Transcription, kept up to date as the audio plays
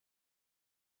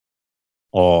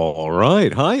All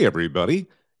right. Hi, everybody.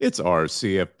 It's our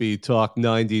CFB Talk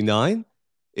 99.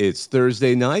 It's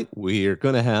Thursday night. We're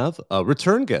going to have a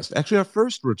return guest, actually, our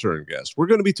first return guest. We're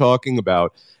going to be talking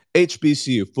about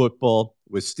HBCU football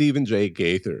with Stephen J.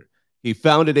 Gaither. He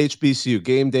founded HBCU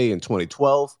Game Day in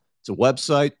 2012. It's a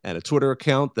website and a Twitter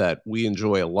account that we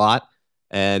enjoy a lot.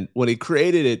 And when he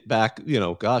created it back,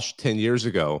 10 years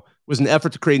ago, was an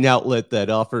effort to create an outlet that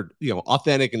offered,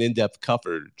 authentic and in-depth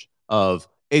coverage of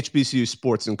HBCU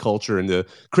sports and culture and to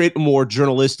create more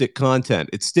journalistic content.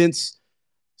 Since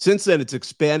then, it's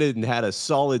expanded and had a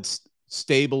solid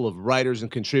stable of writers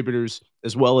and contributors,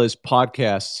 as well as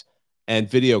podcasts and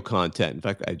video content. In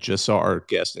fact, I just saw our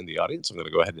guest in the audience. I'm going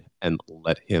to go ahead and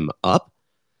let him up.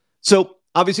 So,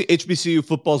 obviously, HBCU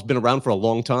football has been around for a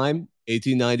long time.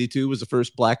 1892 was the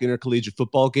first black intercollegiate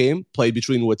football game played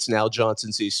between what's now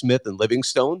Johnson C. Smith and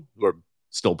Livingstone, who are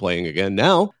still playing again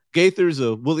now. Gaither's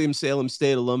a Williams-Salem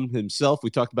State alum himself. We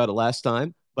talked about it last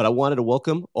time, but I wanted to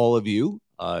welcome all of you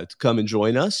to come and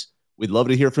join us. We'd love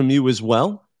to hear from you as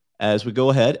well as we go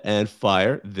ahead and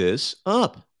fire this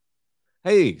up.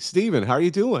 Hey, Stephen, how are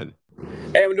you doing?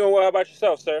 Hey, I'm doing well. How about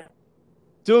yourself, sir?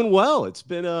 Doing well. It's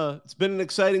been an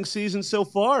exciting season so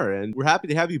far, and we're happy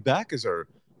to have you back as our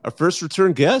first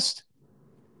return guest.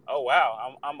 Oh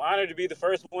wow, I'm honored to be the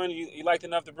first one you liked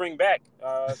enough to bring back.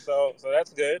 So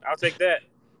that's good. I'll take that.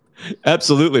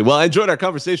 Absolutely. Well, I enjoyed our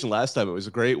conversation last time. It was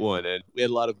a great one, and we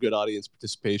had a lot of good audience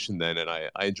participation then, and I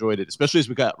enjoyed it, especially as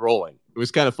we got rolling. It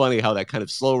was kind of funny how that kind of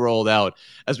slow rolled out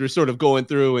as we were sort of going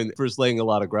through and first laying a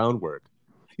lot of groundwork.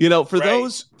 For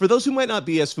Right. those who might not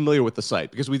be as familiar with the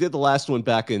site, because we did the last one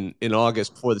back in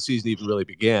August before the season even really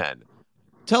began.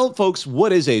 Tell folks,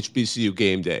 what is HBCU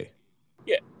Game Day?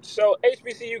 Yeah. So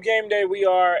HBCU Game Day, we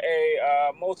are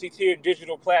a multi-tiered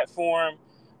digital platform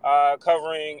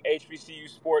covering HBCU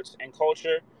sports and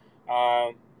culture.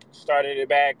 Um, Started it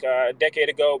back a decade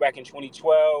ago, back in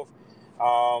 2012.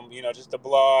 Just a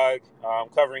blog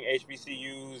covering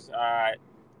HBCUs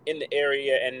in the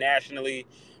area and nationally.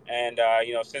 And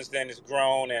since then it's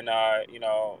grown, and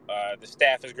the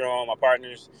staff has grown. My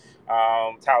partners,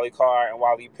 Tally Carr and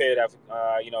Wally Pitt, have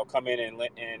come in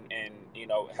and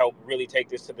help really take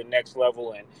this to the next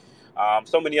level, and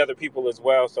so many other people as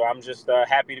well. So I'm just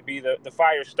happy to be the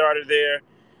fire starter there.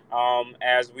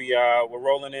 As we're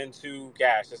rolling into,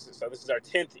 gosh, this is our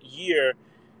 10th year.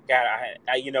 God,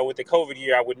 with the COVID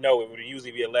year, I would know it would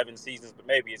usually be 11 seasons, but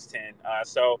maybe it's 10.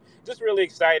 So just really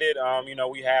excited.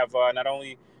 We have not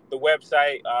only the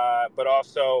website, but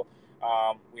also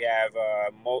we have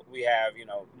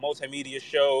multimedia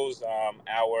shows.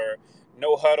 Our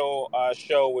No Huddle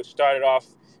show, which started off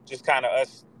just kind of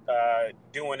us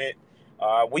doing it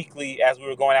weekly as we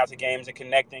were going out to games and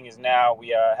connecting, is now we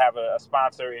have a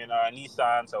sponsor in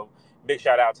Nissan. So big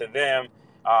shout out to them.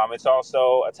 It's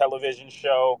also a television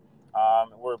show.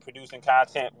 We're producing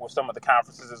content with some of the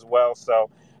conferences as well. So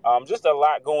just a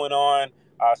lot going on,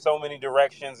 so many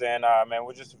directions. And, man,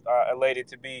 we're just elated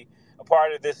to be a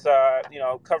part of this,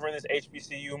 covering this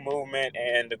HBCU movement,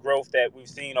 and the growth that we've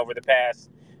seen over the past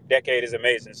decade is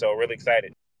amazing. So really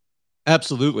excited.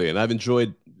 Absolutely. And I've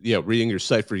enjoyed, reading your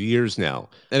site for years now.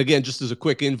 And again, just as a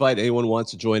quick invite, anyone wants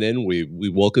to join in, we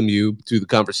welcome you to the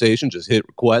conversation. Just hit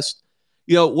request.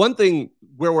 One thing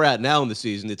where we're at now in the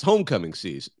season, it's homecoming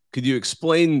season. Could you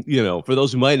explain, for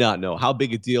those who might not know, how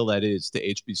big a deal that is to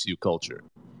HBCU culture?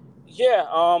 Yeah,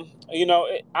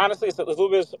 honestly, it's a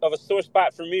little bit of a sore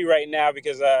spot for me right now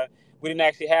because we didn't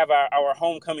actually have our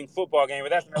homecoming football game, but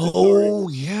that's another story. Oh,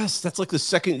 yes. That's like the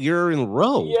second year in a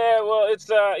row. Yeah, well, it's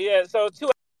yeah, so two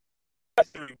out of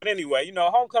three. But anyway,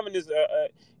 homecoming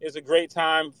is a great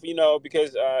time,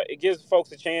 because it gives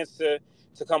folks a chance to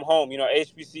come home.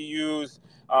 HBCUs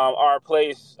are a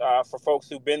place for folks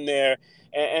who've been there,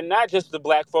 and not just the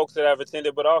black folks that have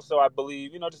attended, but also I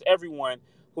believe just everyone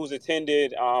who's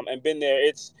attended and been there.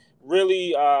 It's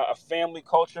really a family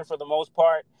culture for the most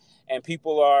part, and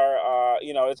people are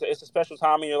it's a special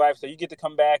time in your life, so you get to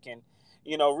come back and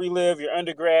relive your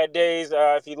undergrad days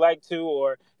if you'd like to,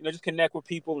 or just connect with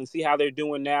people and see how they're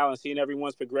doing now and seeing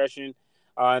everyone's progression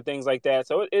and things like that.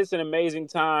 So it's an amazing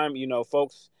time.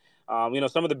 Folks,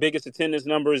 some of the biggest attendance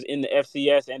numbers in the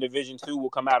FCS and Division II will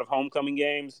come out of homecoming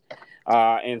games,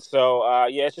 and so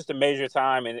yeah, it's just a major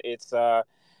time, and it's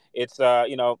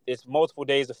multiple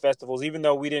days of festivals. Even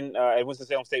though we didn't at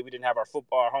Winston-Salem State, we didn't have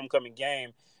our homecoming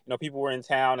game. People were in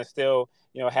town and still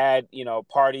had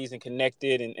parties and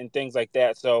connected and things like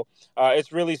that. So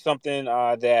it's really something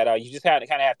that you just kind of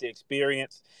have to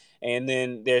experience. and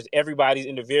then there's everybody's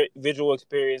individual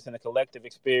experience and the collective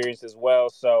experience as well.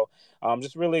 So I'm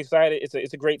just really excited.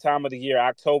 It's a great time of the year.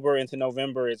 October into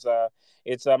November is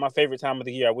my favorite time of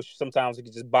the year. I wish sometimes we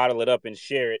could just bottle it up and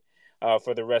share it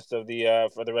for the rest of the year,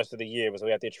 but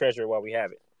we have to treasure it while we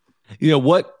have it.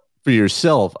 What for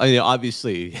yourself? I mean,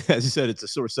 obviously, as you said, it's a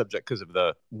sore subject because of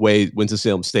the way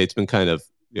Winston-Salem State's been kind of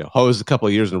hosed a couple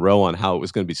of years in a row on how it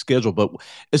was going to be scheduled. But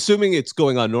assuming it's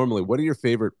going on normally, what are your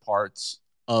favorite parts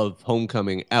of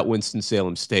homecoming at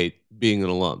Winston-Salem State, being an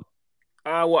alum?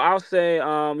 Well, I'll say,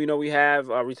 we have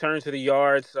return to the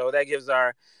yard, so that gives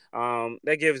our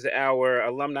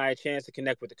alumni a chance to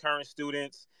connect with the current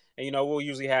students, and we'll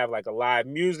usually have like a live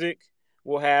music.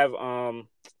 We'll have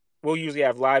we'll usually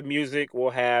have live music.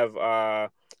 We'll have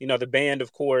the band,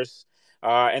 of course,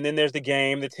 and then there's the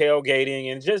game, the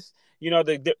tailgating, and just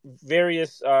the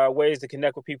various ways to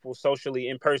connect with people socially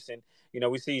in person.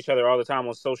 We see each other all the time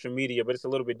on social media, but it's a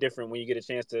little bit different when you get a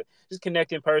chance to just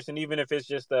connect in person, even if it's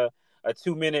just a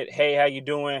 2 minute, hey, how you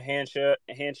doing,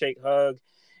 handshake, hug,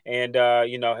 and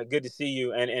good to see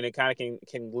you, and it kind of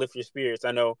can lift your spirits.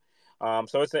 I know.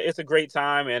 So it's a great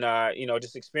time, and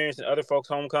just experiencing other folks'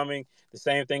 homecoming, the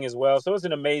same thing as well. So it's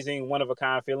an amazing, one of a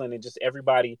kind feeling, and just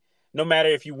everybody, no matter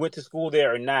if you went to school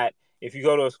there or not, if you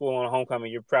go to a school on a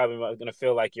homecoming, you're probably going to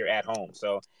feel like you're at home.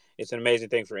 So it's an amazing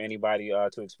thing for anybody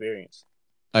to experience.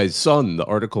 I saw in the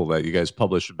article that you guys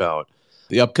published about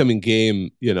the upcoming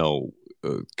game.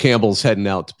 Campbell's heading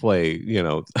out to play.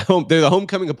 They're the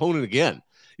homecoming opponent again.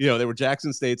 They were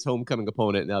Jackson State's homecoming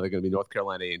opponent. Now they're going to be North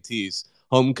Carolina A&T's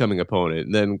homecoming opponent.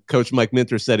 And then Coach Mike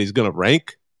Minter said he's going to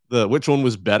rank which one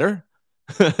was better.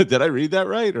 Did I read that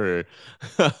right? Or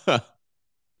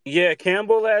Yeah,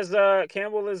 Campbell has an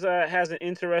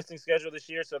interesting schedule this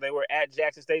year. So they were at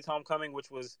Jackson State's homecoming, which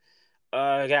was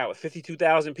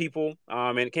 52,000 people.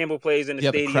 And Campbell plays in the yeah,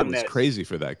 the crowd stadium was that's crazy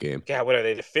for that game. God, what are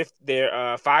they? The fifth?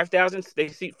 They're 5,000. They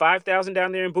seat 5,000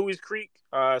 down there in Bowie's Creek.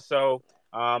 The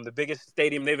biggest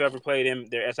stadium they've ever played in.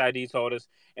 Their SID told us,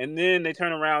 and then they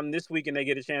turn around this week and they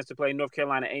get a chance to play North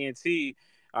Carolina A&T.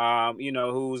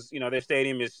 Who's their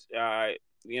stadium is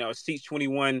seats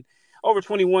 21 over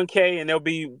 21K, and there'll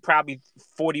be probably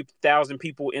 40,000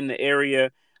 people in the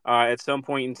area at some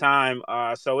point in time.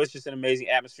 So it's just an amazing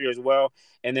atmosphere as well,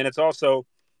 and then it's also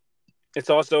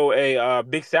a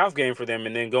Big South game for them,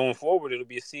 and then going forward, it'll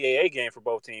be a CAA game for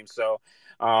both teams. So,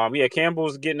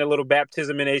 Campbell's getting a little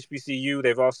baptism in HBCU.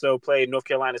 They've also played North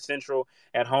Carolina Central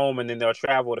at home, and then they'll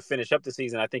travel to finish up the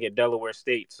season, I think, at Delaware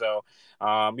State. So,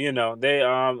 it's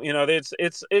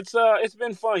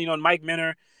been fun. Mike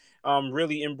Minter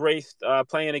really embraced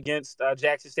playing against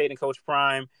Jackson State and Coach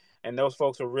Prime. And those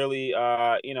folks were really,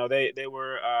 they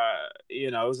were,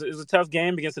 it was a tough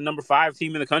game against the number 5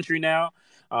 team in the country now.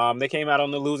 They came out on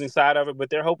the losing side of it,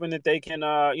 but they're hoping that they can,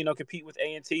 compete with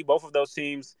A&T. Both of those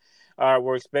teams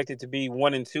were expected to be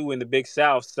 1 and 2 in the Big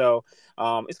South. So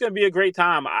it's going to be a great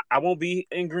time. I won't be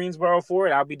in Greensboro for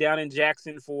it. I'll be down in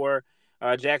Jackson for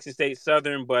Jackson State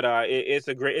Southern, but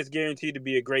it's guaranteed to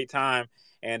be a great time,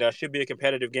 and should be a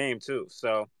competitive game too.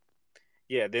 So.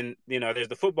 Yeah, then there's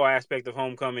the football aspect of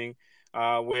homecoming,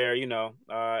 where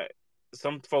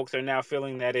some folks are now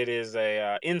feeling that it is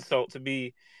a insult to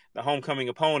be the homecoming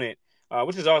opponent,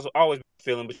 which is also always been a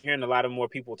feeling, but you're hearing a lot of more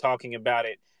people talking about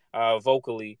it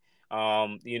vocally.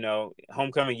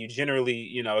 Homecoming, you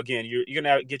generally, again, you're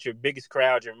gonna get your biggest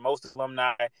crowd, your most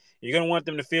alumni. You're gonna want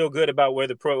them to feel good about where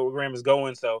the program is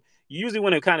going. So you usually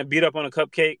want to kind of beat up on a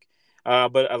cupcake,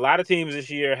 but a lot of teams this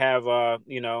year have,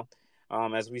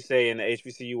 as we say in the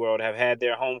HBCU world, have had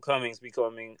their homecomings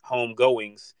becoming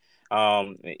homegoings.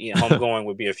 Homegoing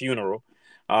would be a funeral,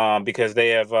 because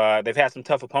they've had some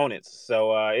tough opponents.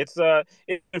 So it's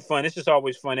been fun. It's just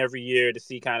always fun every year to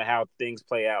see kind of how things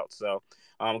play out. So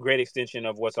great extension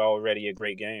of what's already a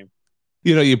great game.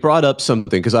 You brought up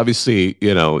something because obviously,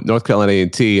 North Carolina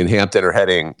A&T and Hampton are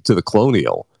heading to the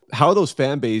Colonial. How are those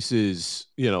fan bases,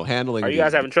 handling Are you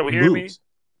guys the having trouble hearing me? moves?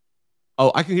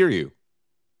 Oh, I can hear you.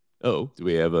 Oh, do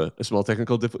we have a small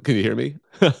technical difficulty? Can you hear me,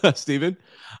 Stephen?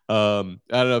 I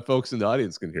don't know if folks in the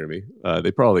audience can hear me.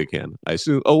 They probably can. I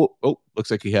assume. Oh, looks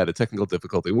like he had a technical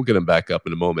difficulty. We'll get him back up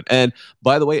in a moment. And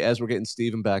by the way, as we're getting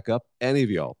Stephen back up, any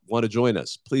of y'all want to join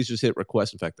us, please just hit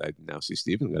request. In fact, I now see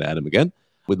Stephen. I'm going to add him again.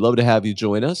 We'd love to have you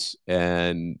join us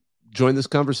and join this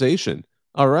conversation.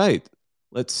 All right.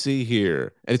 Let's see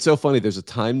here. And it's so funny. There's a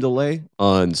time delay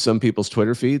on some people's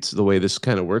Twitter feeds, the way this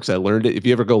kind of works. I learned it. If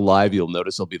you ever go live, you'll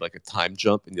notice there'll be like a time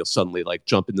jump and you'll suddenly like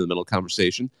jump into the middle of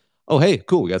conversation. Oh, hey,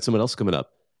 cool. We got someone else coming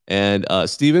up. And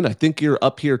Steven, I think you're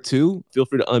up here too. Feel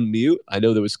free to unmute. I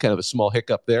know there was kind of a small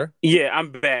hiccup there. Yeah,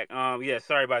 I'm back. Yeah,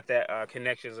 sorry about that.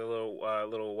 Connection's a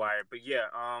little wired, but yeah,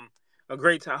 a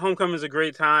great time. Homecoming is a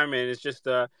great time, and it's just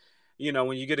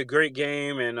when you get a great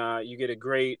game and you get a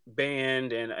great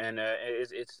band, and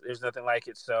it's there's nothing like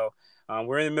it. So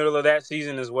we're in the middle of that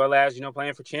season as well as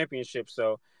playing for championships.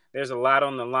 So there's a lot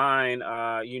on the line,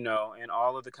 in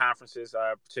all of the conferences,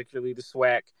 particularly the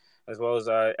SWAC, as well as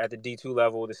at the D2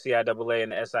 level, the CIAA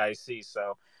and the SIAC.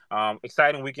 So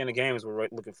exciting weekend of games we're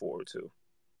looking forward to.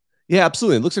 Yeah,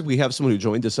 absolutely. It looks like we have someone who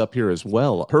joined us up here as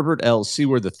well. Herbert L.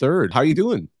 Seward III. How are you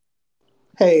doing?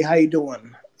 Hey, how you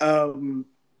doing? I'm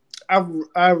a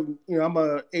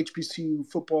HBCU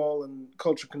football and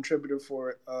culture contributor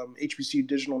for HBCU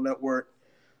Digital Network.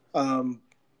 Um,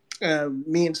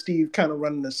 Me and Steve kind of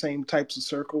run in the same types of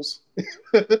circles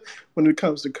when it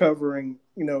comes to covering,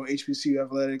 HBCU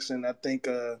athletics, and I think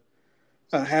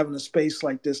having a space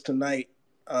like this tonight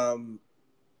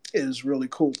is a really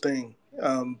cool thing,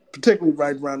 particularly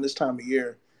right around this time of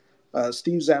year.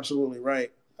 Steve's absolutely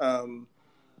right.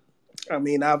 I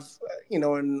mean, in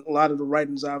a lot of the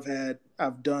writings I've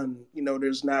done,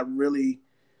 there's not really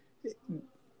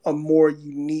a more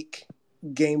unique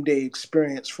game day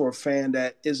experience for a fan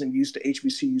that isn't used to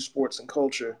HBCU sports and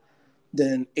culture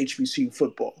than HBCU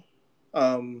football.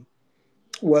 Um,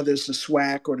 Whether it's the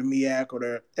SWAC or the MEAC or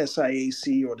the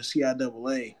SIAC or the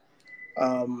CIAA,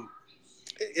 um,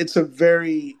 it's a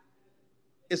very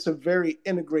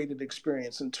integrated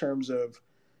experience in terms of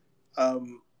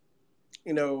um,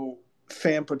 you know,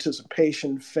 fan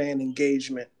participation, fan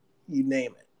engagement, you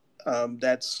name it.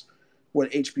 That's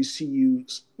what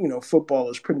HBCU, football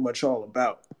is pretty much all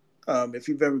about. If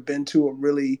you've ever been to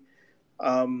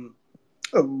um,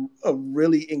 a, a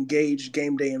really engaged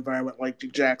game day environment like the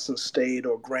Jackson State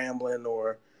or Grambling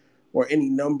or any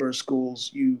number of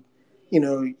schools, you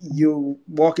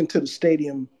walk into the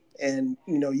stadium and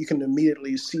you can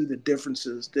immediately see the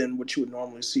differences than what you would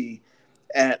normally see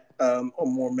at a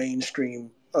more mainstream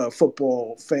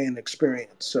football fan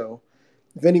experience. So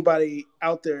if anybody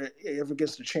out there ever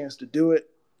gets the chance to do it,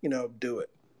 do it.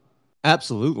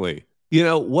 Absolutely.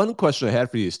 One question I had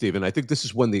for you, Stephen, I think this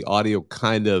is when the audio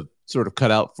kind of sort of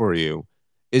cut out for you,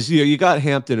 is you got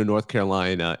Hampton and North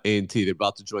Carolina A&T. They're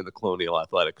about to join the Colonial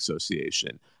Athletic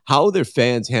Association. How are their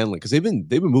fans handling? Because they've been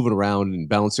moving around and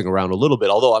bouncing around a little bit.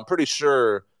 Although I'm pretty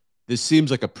sure this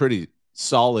seems like a pretty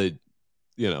solid,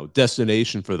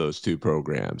 destination for those two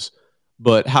programs.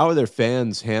 But how are their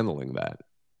fans handling that?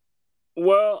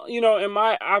 Well, in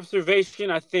my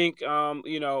observation, I think fans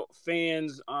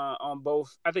fans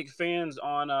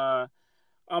on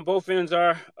both ends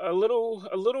are a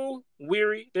little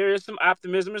weary. There is some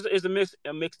optimism. It's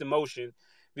a mixed emotion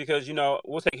because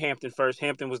we'll take Hampton first.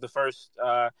 Hampton was the first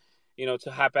to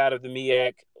hop out of the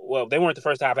MEAC. Well, they weren't the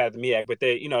first to hop out of the MEAC, but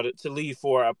they to leave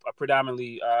for a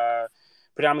predominantly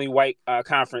white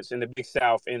conference in the Big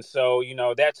South, and so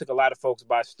that took a lot of folks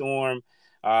by storm.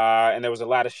 And there was a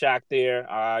lot of shock there.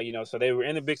 So they were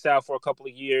in the Big South for a couple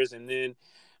of years, and then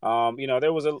on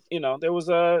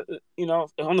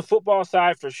the football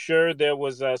side for sure there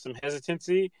was some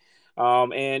hesitancy,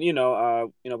 and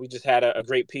we just had a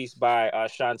great piece by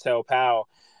Chantel Powell,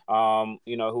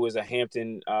 who is a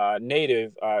Hampton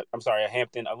native. I'm sorry, a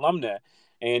Hampton alumna,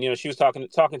 and she was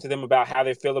talking to them about how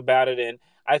they feel about it, and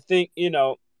I think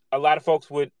a lot of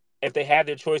folks would, if they had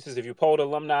their choices, if you polled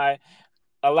alumni,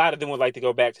 a lot of them would like to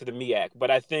go back to the MEAC.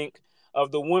 But I think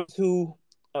of the ones who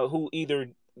either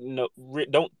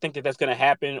don't think that that's going to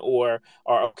happen or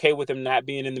are okay with them not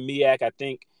being in the MEAC, I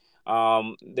think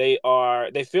they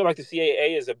feel like the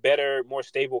CAA is a better, more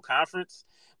stable conference.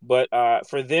 But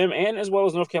for them, and as well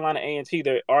as North Carolina A&T,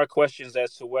 there are questions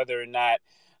as to whether or not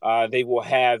they will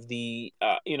have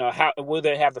how will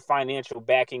they have the financial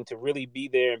backing to really be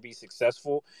there and be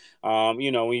successful. When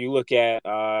you look at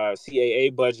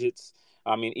CAA budgets,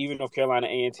 I mean, even North Carolina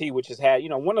A&T, which has had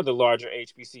one of the larger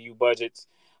HBCU budgets,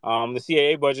 the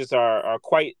CAA budgets are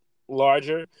quite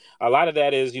larger. A lot of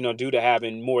that is due to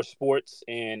having more sports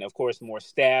and of course more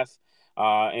staff.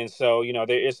 And so,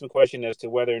 there is some question as to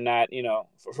whether or not,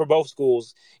 for both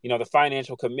schools, the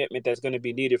financial commitment that's going to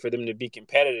be needed for them to be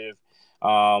competitive,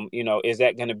 is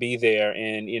that going to be there?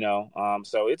 And,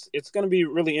 so it's going to be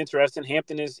really interesting.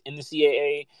 Hampton is in the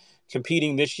CAA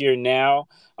competing this year now.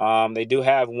 They do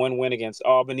have one win against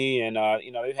Albany, and,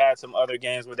 they've had some other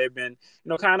games where they've been,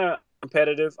 kind of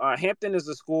competitive. Hampton is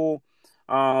a school,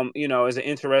 is an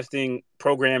interesting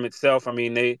program itself. I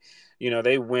mean, they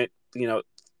went,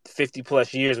 50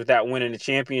 plus years without winning the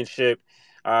championship.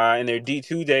 in their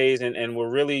D2 days and were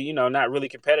really, not really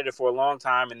competitive for a long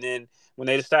time. And then when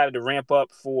they decided to ramp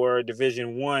up for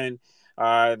Division One,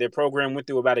 their program went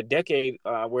through about a decade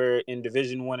where in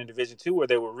Division One and Division Two where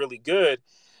they were really good.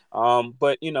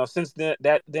 But since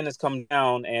then has come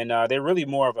down, and they're really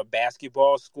more of a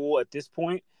basketball school at this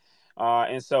point.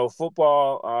 And so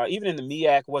football, even in the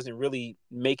MEAC, wasn't really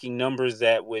making numbers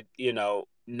that would,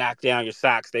 knock down your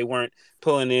socks. They weren't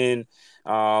pulling in,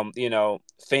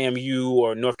 FAMU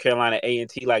or North Carolina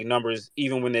A&T like numbers,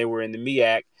 even when they were in the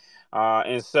MEAC.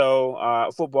 And so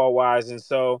football wise, and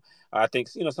so I think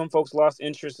some folks lost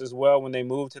interest as well when they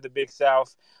moved to the Big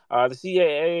South. The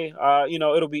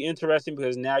CAA, it'll be interesting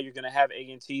because now you're going to have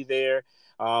A&T there.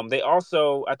 They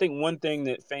also, I think one thing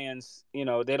that fans, they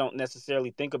don't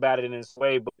necessarily think about it in this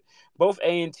way, but both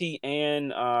A&T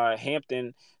and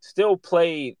Hampton still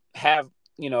have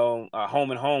home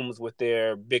and homes with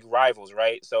their big rivals,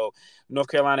 right? So North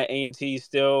Carolina A&T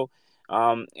still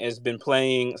has been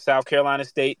playing South Carolina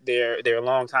State, their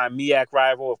longtime MEAC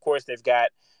rival. Of course, they've got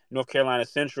North Carolina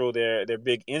Central, their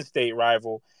big in-state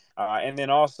rival, and then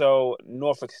also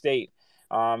Norfolk State.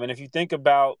 And if you think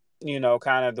about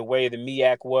kind of the way the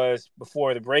MEAC was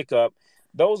before the breakup,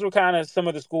 those were kind of some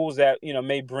of the schools that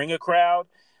may bring a crowd.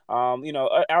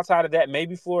 Outside of that,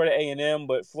 maybe Florida A&M,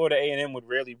 but Florida A&M would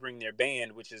rarely bring their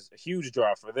band, which is a huge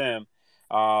draw for them.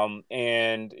 So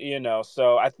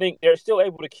I think they're still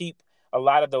able to keep a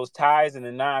lot of those ties in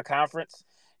the non-conference.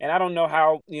 And I don't know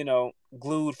how,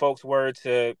 glued folks were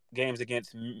to games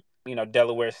against,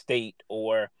 Delaware State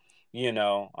or,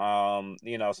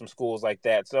 some schools like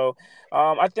that. So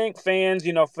I think fans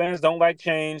don't like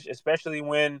change, especially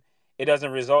when it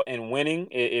doesn't result in winning.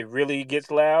 It really gets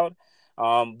loud.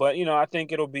 But I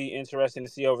think it'll be interesting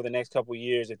to see over the next couple of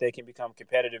years if they can become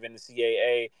competitive in the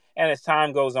CAA. And as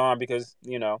time goes on, because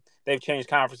they've changed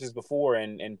conferences before,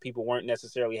 and people weren't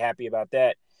necessarily happy about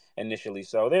that initially.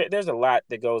 So there's a lot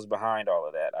that goes behind all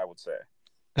of that, I would say.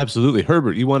 Absolutely.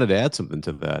 Herbert, you wanted to add something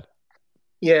to that.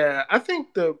 Yeah, I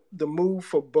think the move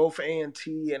for both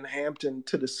A&T and Hampton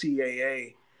to the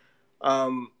CAA,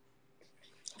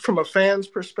 from a fan's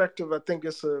perspective, I think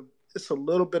it's a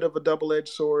little bit of a double-edged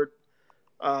sword.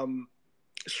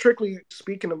 Strictly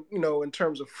speaking of, in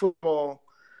terms of football,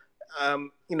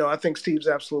 I think Steve's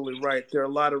absolutely right. There are a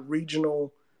lot of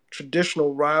regional,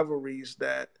 traditional rivalries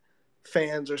that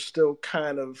fans are still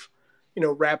kind of,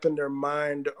 wrapping their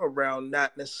mind around,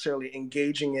 not necessarily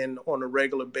engaging in on a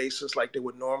regular basis like they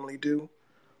would normally do.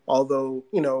 Although,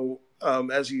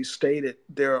 as you stated,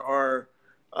 there are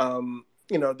going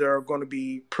to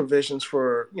be provisions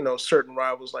for, certain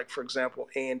rivals, like, for example,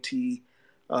 A&T,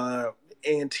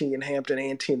 A&T and Hampton,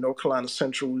 A&T and North Carolina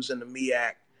Central, who's in the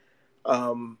MEAC.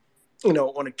 On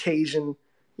occasion,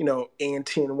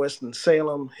 A&T and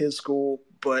Winston-Salem, his school,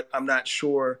 but I'm not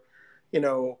sure,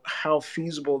 how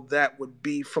feasible that would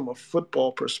be from a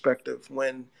football perspective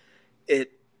when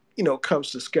it,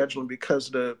 comes to scheduling, because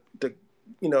the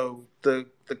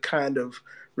kind of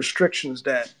restrictions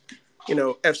that,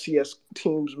 FCS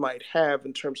teams might have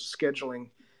in terms of scheduling,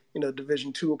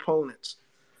 Division II opponents.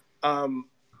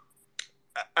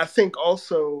 I think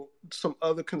also some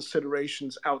other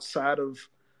considerations outside of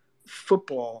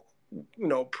football,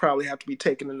 probably have to be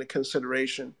taken into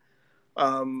consideration,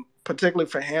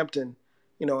 particularly for Hampton.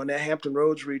 In that Hampton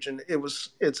Roads region,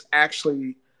 it's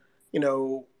actually,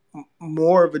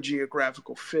 more of a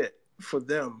geographical fit for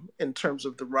them in terms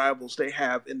of the rivals they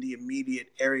have in the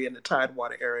immediate area, in the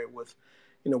Tidewater area, with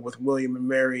William and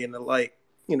Mary and the like.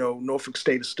 Norfolk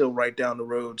State is still right down the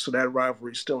road, so that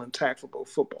rivalry is still intact for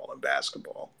both football and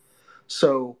basketball.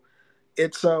 So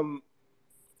it's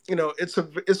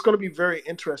it's going to be very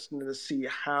interesting to see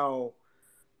how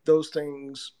those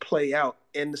things play out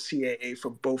in the CAA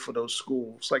for both of those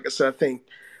schools. Like I said, I think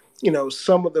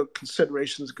some of the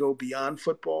considerations go beyond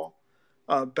football.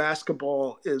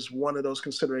 Basketball is one of those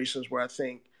considerations where I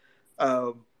think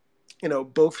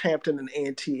both Hampton and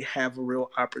A&T have a real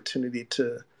opportunity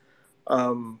to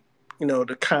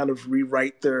to kind of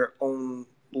rewrite their own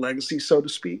legacy, so to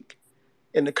speak,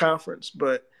 in the conference.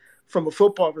 But from a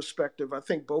football perspective, I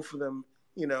think both of them,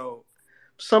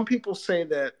 some people say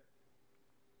that,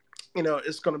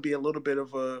 it's going to be a little bit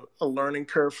of a learning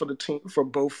curve for the team, for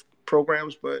both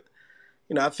programs. But,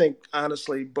 I think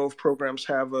honestly, both programs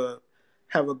have a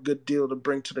good deal to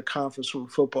bring to the conference from a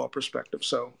football perspective.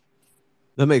 So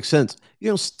that makes sense.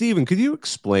 Stephen, could you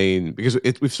explain, because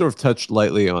we've sort of touched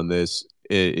lightly on this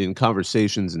in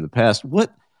conversations in the past,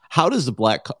 how does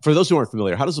for those who aren't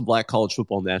familiar, how does the Black College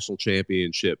Football National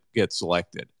Championship get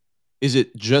selected? Is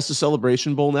it just a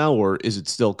Celebration Bowl now, or is it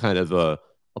still kind of a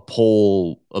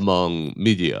poll among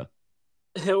media?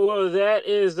 Well,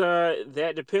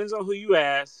 that depends on who you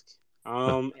ask,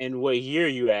 and what year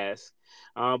you ask.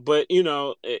 But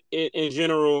in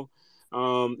general,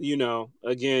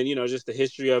 again, just the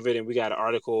history of it, and we got an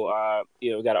article,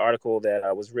 we got an article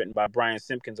that was written by Brian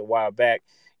Simpkins a while back.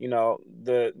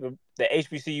 The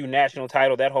HBCU national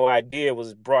title, that whole idea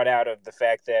was brought out of the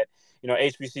fact that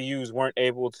HBCUs weren't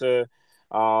able to,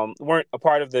 weren't a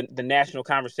part of the national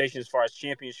conversation as far as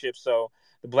championships, so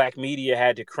the black media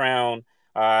had to crown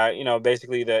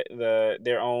basically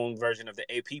their own version of the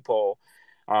AP poll,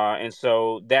 and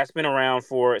so that's been around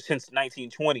for since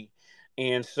 1920.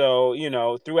 And so,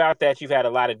 throughout that, you've had a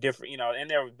lot of different, and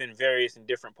there have been various and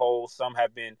different polls. Some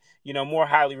have been, more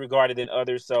highly regarded than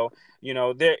others. So,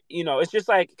 it's just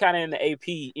like kind of in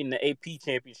the AP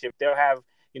championship, they'll have,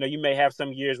 you may have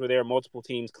some years where there are multiple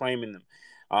teams claiming them.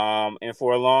 And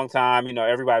for a long time,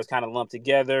 everybody was kind of lumped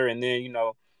together. And then,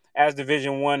 as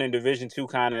Division I and Division II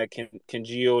kind of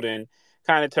congealed and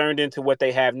kind of turned into what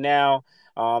they have now,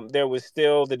 there was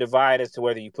still the divide as to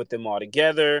whether you put them all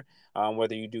together,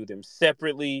 whether you do them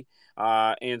separately,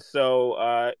 and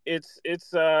so it's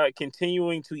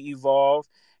continuing to evolve.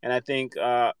 And I think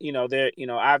there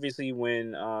obviously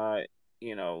when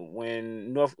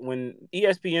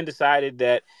ESPN decided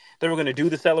that they were going to do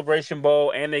the Celebration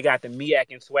Bowl and they got the MEAC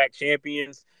and SWAC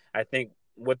champions, I think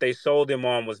what they sold them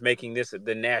on was making this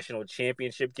the national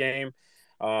championship game.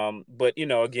 But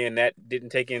again, that didn't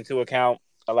take into account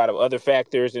a lot of other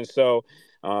factors, and so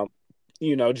um,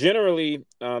 generally,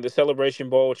 the Celebration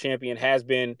Bowl champion has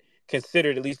been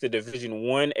considered at least the Division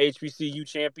I HBCU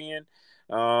champion.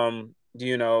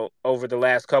 Over the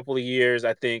last couple of years,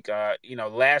 I think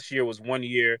last year was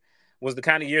the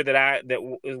kind of year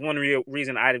is one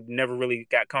reason I never really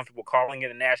got comfortable calling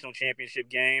it a national championship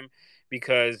game,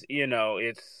 because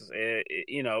it's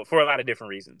for a lot of different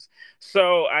reasons.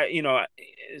 So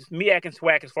MEAC and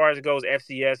SWAC, as far as it goes,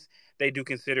 FCS, they do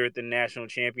consider it the national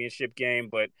championship game,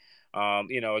 but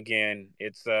again,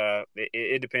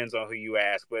 it depends on who you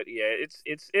ask, but yeah,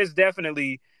 it's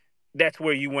definitely, that's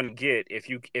where you want to get if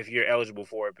you're eligible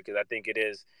for it, because I think it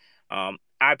is.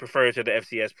 I prefer it to the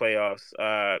FCS playoffs.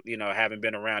 Having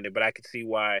been around it, but I could see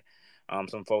why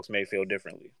some folks may feel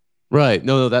differently. Right.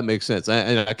 No, that makes sense.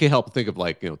 And I can't help but think of,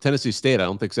 like, Tennessee State. I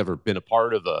don't think it's ever been a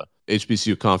part of a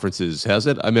HBCU conferences, has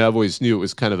it? I mean, I've always knew it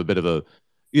was kind of a bit of a,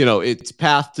 its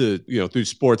path to, through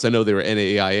sports. I know they were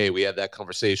NAIA. We had that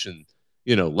conversation,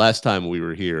 last time we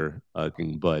were here.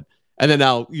 But, and then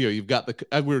now, you've got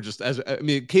we were just,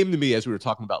 it came to me as we were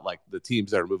talking about, like, the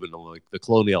teams that are moving to, like, the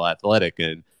Colonial Athletic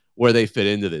and where they fit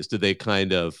into this. Do they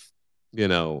kind of,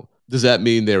 does that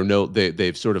mean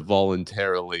they've sort of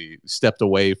voluntarily stepped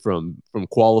away from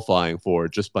qualifying for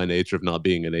it just by nature of not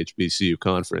being an HBCU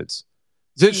conference?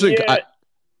 It's interesting. Yeah,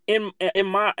 in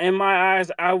my eyes,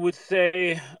 I would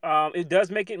say it does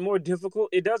make it more difficult.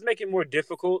 It does make it more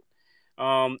difficult.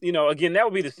 Again, that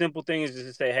would be the simple thing, is just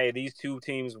to say, hey, these two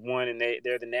teams won and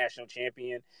they're the national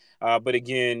champion. But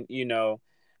again, when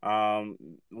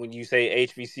you say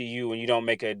HBCU and you don't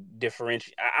make a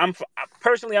differential,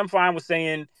 personally, I'm fine with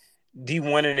saying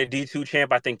D1 and a D2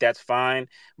 champ. I think that's fine.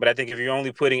 But I think if you're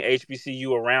only putting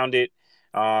HBCU around it,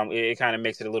 it kind of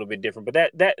makes it a little bit different.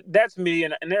 But that's me,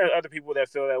 and there are other people that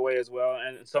feel that way as well,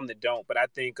 and some that don't. But I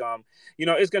think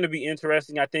it's going to be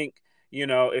interesting. I think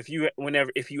if you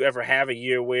ever have a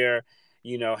year where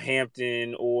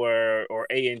Hampton or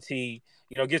A&T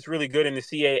gets really good in the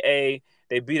CAA,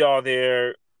 they beat all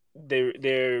their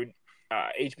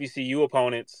HBCU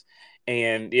opponents,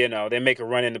 and they make a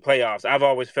run in the playoffs. I've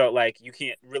always felt like you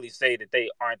can't really say that they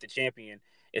aren't the champion,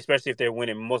 especially if they're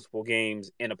winning multiple games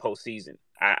in a postseason.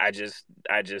 I just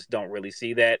don't really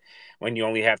see that when you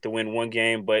only have to win one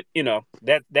game. But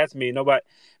that's me.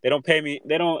 They don't pay me.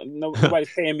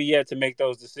 Nobody's paying me yet to make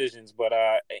those decisions. But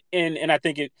and I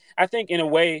think in a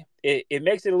way it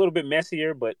makes it a little bit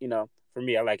messier. But for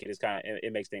me, I like it. It's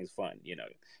it makes things fun.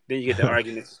 Then you get the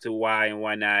arguments as to why and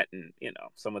why not, and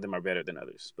some of them are better than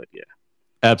others. But yeah.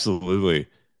 Absolutely.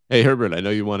 Hey, Herbert, I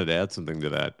know you wanted to add something to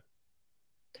that.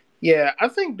 Yeah, I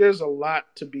think there's a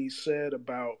lot to be said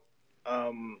about,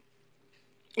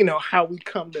 how we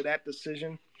come to that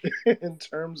decision in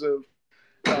terms of,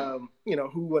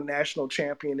 who a national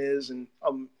champion is, and,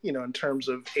 in terms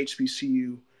of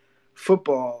HBCU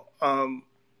football.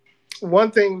 One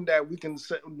thing that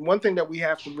we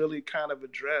have to really kind of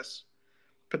address,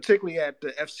 particularly at the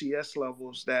FCS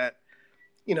levels, that,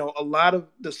 a lot of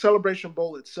the Celebration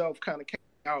Bowl itself kind of came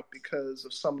out because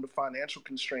of some of the financial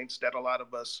constraints that a lot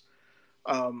of us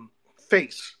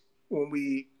face when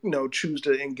we choose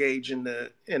to engage in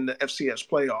the FCS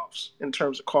playoffs in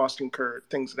terms of cost incurred,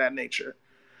 things of that nature.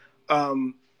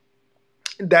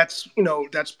 that's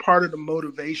that's part of the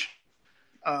motivation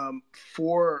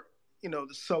for the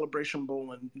Celebration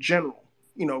Bowl in general.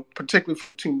 Particularly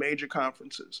for two major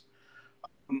conferences.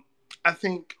 I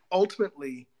think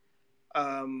ultimately,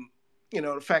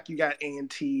 the fact you got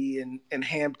A&T and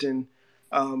Hampton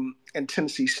and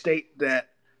Tennessee State that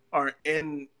are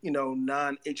in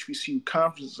non HBCU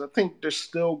conferences, I think there's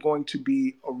still going to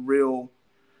be a real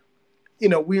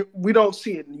we don't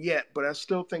see it yet, but I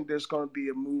still think there's going to be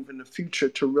a move in the future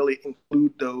to really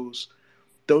include those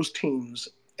teams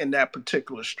in that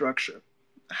particular structure.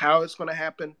 How it's going to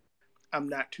happen, I'm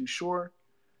not too sure.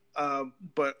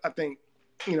 But I think,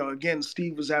 again,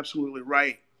 Steve was absolutely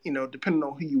right. Depending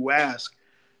on who you ask,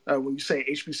 when you say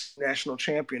HBC national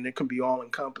champion, it can be all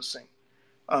encompassing.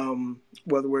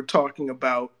 Whether we're talking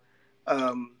about,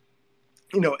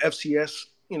 FCS,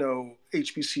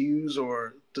 HBCUs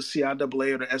or the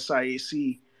CIAA or the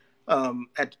SIAC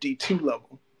at the D2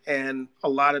 level. And a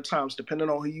lot of times, depending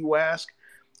on who you ask,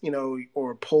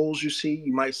 or polls you see,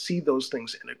 you might see those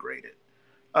things integrated.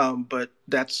 But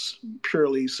that's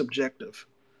purely subjective.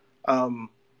 I'm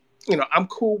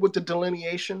cool with the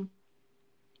delineation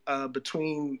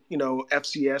between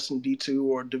FCS and D2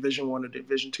 or Division One or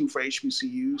Division Two for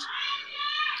HBCUs.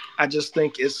 I just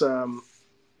think it's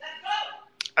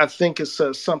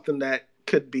something that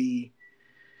could be.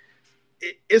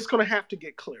 It's going to have to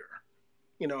get clearer,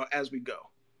 as we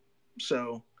go.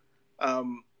 So,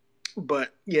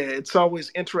 but yeah, it's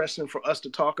always interesting for us to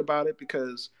talk about it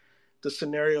because the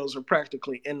scenarios are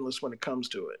practically endless when it comes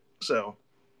to it. So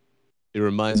it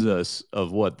reminds us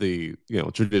of what the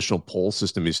traditional poll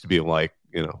system used to be like.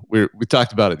 We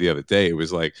talked about it the other day. It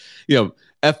was like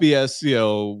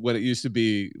FBS, when it used to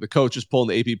be the coaches poll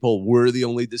and the AP poll were the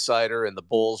only decider, and the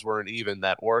bowls weren't even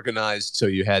that organized, so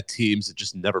you had teams that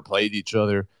just never played each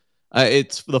other.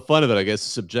 It's for the fun of it, I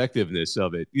guess, the subjectiveness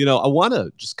of it. I want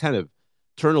to just kind of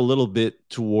turn a little bit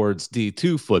towards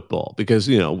D2 football because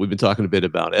we've been talking a bit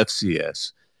about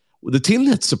FCS. The team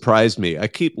that surprised me, I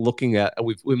keep looking at.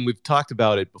 We've talked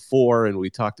about it before, and we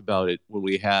talked about it when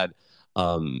we had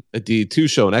a D2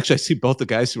 show. And actually, I see both the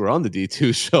guys who were on the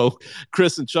D2 show,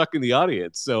 Kris and Chuck, in the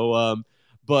audience. So,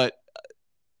 but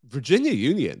Virginia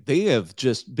Union, they have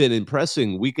just been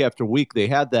impressing week after week. They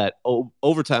had that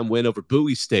overtime win over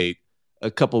Bowie State a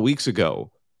couple of weeks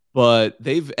ago, but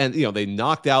they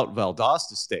knocked out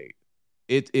Valdosta State.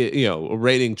 A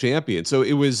reigning champion. So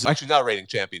it was actually not a reigning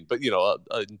champion, but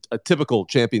a typical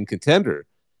champion contender.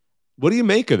 What do you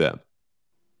make of them?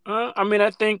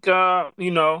 I think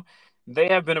they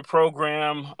have been a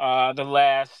program the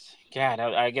last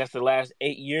I guess the last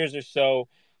 8 years or so.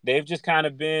 They've just kind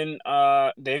of been like,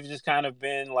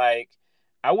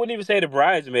 I wouldn't even say the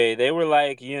bridesmaid. They were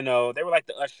like they were like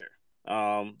the usher.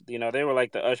 They were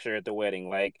like the usher at the wedding.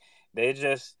 Like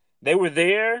they were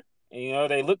there.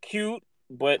 They look cute,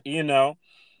 but when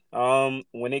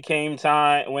it came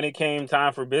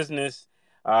time for business,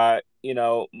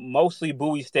 mostly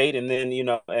Bowie State, and then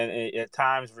and at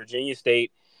times Virginia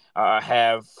State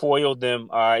have foiled them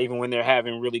even when they're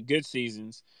having really good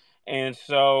seasons. And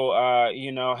so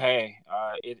hey,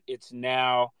 it's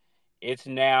now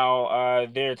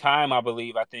their time, I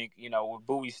believe. I think with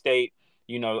Bowie State,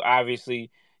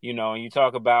 obviously, and you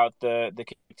talk about the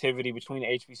connectivity between the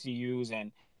HBCUs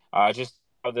and just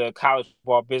how the college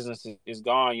football business is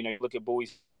gone. You look at Bowie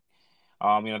State.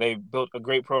 They built a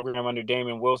great program under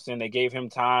Damon Wilson. They gave him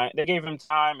time.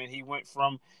 And he went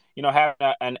from,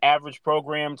 having an average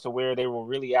program to where they were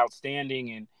really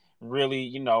outstanding and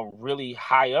really, really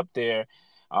high up there.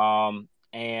 I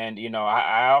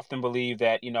often believe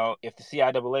that, if the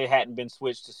CIAA hadn't been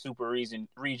switched to Super Region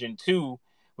 2,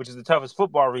 which is the toughest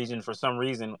football region for some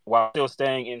reason, while still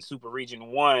staying in Super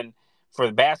Region 1 for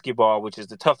the basketball, which is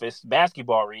the toughest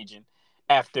basketball region,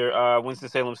 after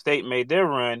Winston-Salem State made their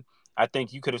run, I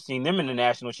think you could have seen them in the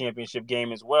national championship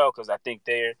game as well, because I think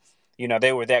they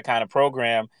were that kind of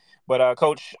program. But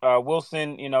Coach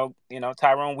Wilson,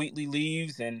 Tyrone Wheatley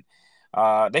leaves, and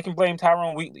they can blame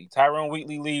Tyrone Wheatley. Tyrone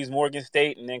Wheatley leaves Morgan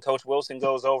State, and then Coach Wilson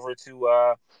goes over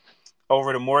to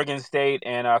Morgan State,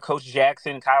 and Kyle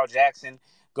Jackson,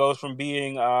 goes from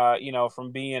being a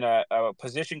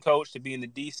position coach to being the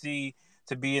DC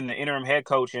to being the interim head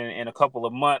coach in a couple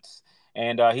of months,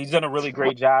 and he's done a really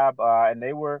great job. And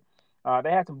they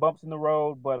had some bumps in the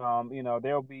road, but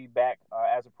they'll be back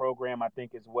as a program, I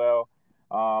think, as well.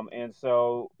 And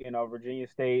so Virginia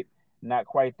State not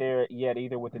quite there yet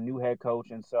either with the new head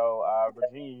coach, and so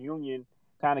Virginia Union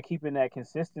kind of keeping that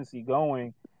consistency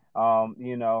going.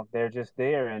 They're just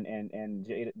there, and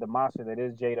the monster that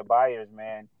is Jada Byers,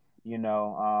 man.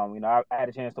 I had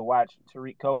a chance to watch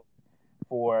Tariq Cohen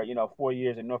for 4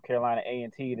 years at North Carolina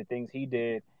A&T, the things he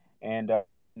did, and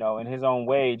in his own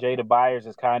way, Jada Byers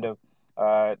is kind of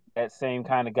that same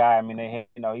kind of guy. I mean,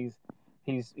 he's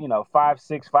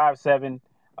 5'6",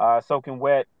 5'7", soaking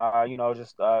wet,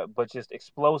 but just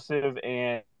explosive,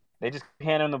 and they just keep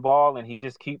handing him the ball, and he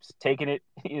just keeps taking it.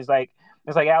 It's like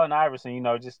Allen Iverson,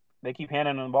 just they keep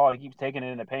handing him the ball, he keeps taking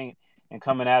it in the paint and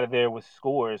coming out of there with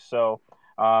scores. So,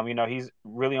 he's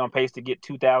really on pace to get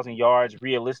 2,000 yards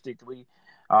realistically.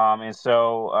 And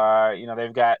so,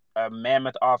 they've got a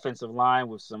mammoth offensive line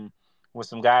with some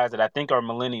guys that I think are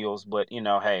millennials, but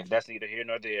hey, that's neither here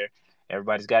nor there.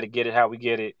 Everybody's got to get it how we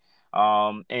get it.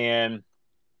 And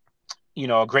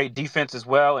a great defense as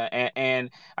well. And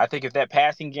I think if that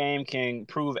passing game can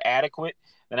prove adequate,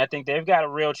 then I think they've got a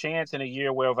real chance in a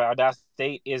year where Valdosta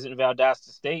State isn't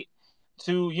Valdosta State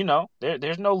to,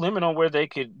 there's no limit on where they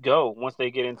could go once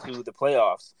they get into the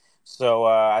playoffs. So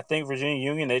I think Virginia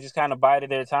Union, they just kind of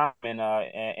bided their time,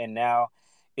 and now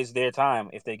it's their time.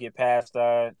 If they get past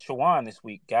Chowan this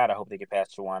week, God, I hope they get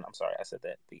past Chowan. I'm sorry, I said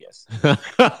that, but yes.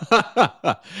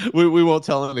 we won't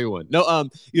tell anyone. No,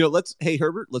 hey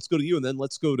Herbert, let's go to you, and then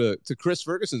let's go to Kris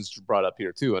Ferguson's brought up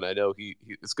here too. And I know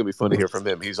it's gonna be fun to hear from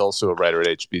him. He's also a writer at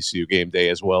HBCU Game Day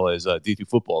as well as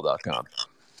D2Football.com.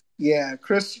 Yeah,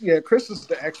 Kris is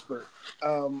the expert.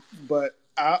 But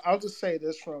I'll just say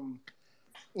this from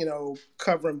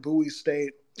covering Bowie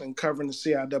State and covering the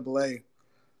CIAA.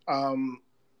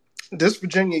 This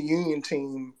Virginia Union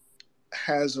team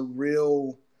has a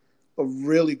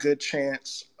really good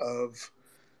chance of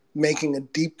making a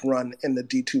deep run in the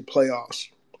D2 playoffs.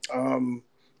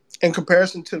 In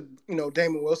comparison to,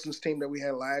 Damon Wilson's team that we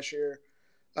had last year,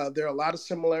 there are a lot of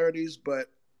similarities,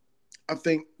 but I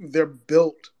think they're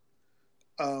built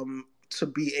to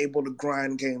be able to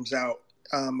grind games out.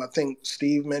 I think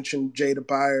Steve mentioned Jada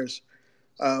Byers.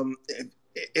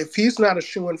 If he's not a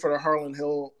shoo-in for the Harlan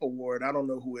Hill Award, I don't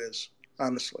know who is,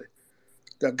 honestly.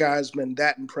 That guy's been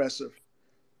that impressive.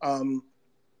 And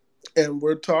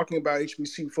we're talking about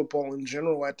HBCU football in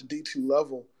general at the D2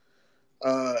 level.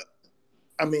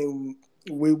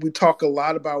 We talk a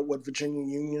lot about what Virginia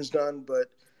Union's done, but,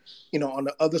 on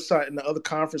the other side, in the other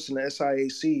conference, in the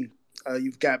SIAC,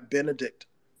 you've got Benedict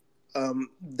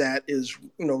that is,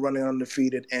 running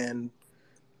undefeated, and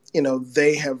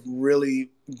they have really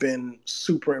been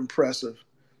super impressive.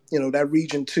 That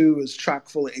Region 2 is chock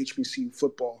full of HBCU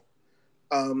football.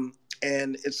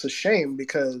 And it's a shame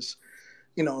because,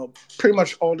 pretty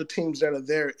much all the teams that are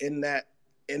there in that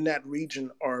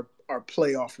region are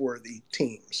playoff worthy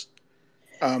teams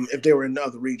if they were in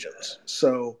other regions.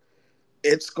 So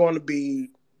it's going to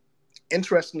be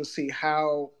interesting to see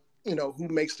how, who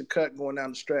makes the cut going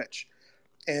down the stretch.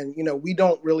 And, we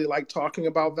don't really like talking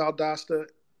about Valdosta.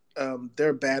 They're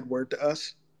a bad word to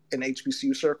us in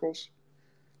HBCU circles,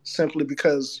 simply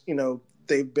because,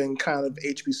 they've been kind of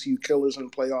HBCU killers in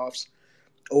the playoffs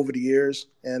over the years.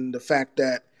 And the fact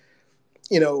that,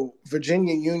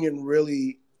 Virginia Union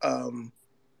really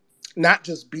not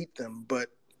just beat them, but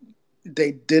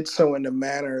they did so in a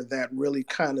manner that really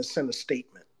kind of sent a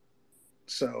statement.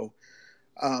 So,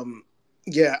 I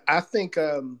think,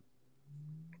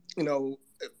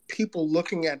 people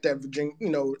looking at that Virginia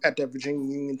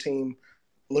Union team,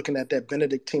 looking at that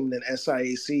Benedict team in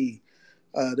SIAC,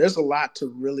 there's a lot to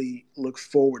really look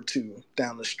forward to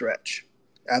down the stretch.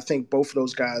 I think both of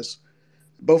those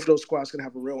squads can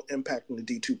have a real impact in the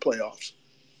D2 playoffs.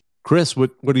 Kris,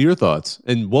 what are your thoughts?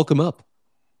 And welcome up.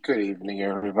 Good evening,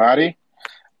 everybody.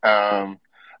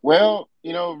 Virginia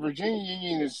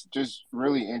Union is just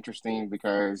really interesting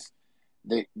because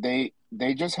they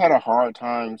just had a hard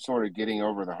time sort of getting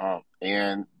over the hump,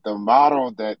 and the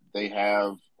model that they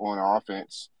have on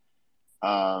offense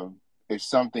is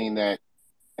something that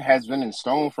has been in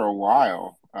stone for a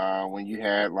while. When you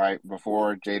had, like,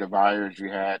 before Jada Byers,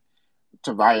 you had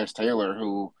Tobias Taylor,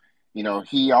 who,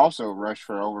 he also rushed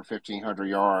for over 1,500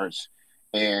 yards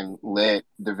and led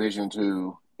Division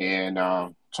II in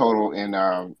total in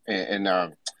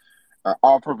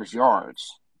all-purpose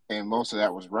yards, and most of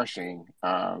that was rushing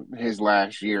his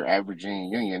last year at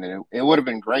Virginia Union. And it would have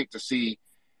been great to see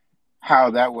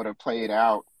how that would have played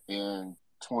out in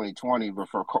 2020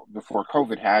 before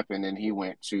COVID happened and he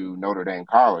went to Notre Dame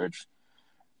College.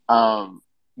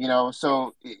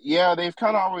 They've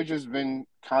kind of always just been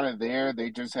kind of there. They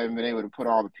just haven't been able to put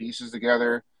all the pieces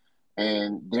together.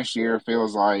 And this year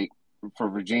feels like for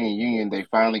Virginia Union, they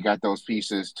finally got those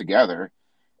pieces together.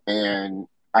 And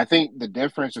I think the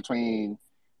difference between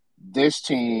this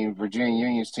team, Virginia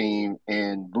Union's team,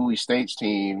 and Bowie State's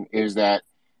team is that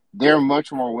they're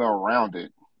much more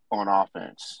well-rounded on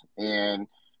offense. And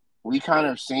we kind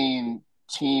of seen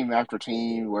team after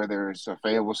team, whether it's a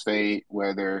Fayetteville State,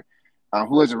 whether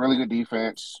who has a really good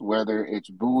defense, whether it's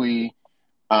Bowie,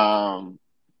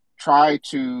 try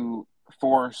to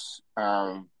force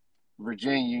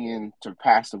Virginia Union to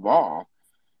pass the ball.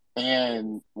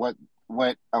 And what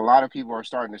a lot of people are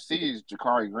starting to see is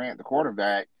Jakari Grant, the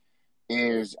quarterback,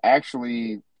 is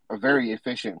actually a very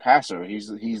efficient passer. He's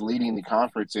leading the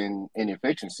conference in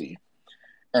efficiency.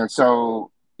 And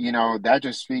so, that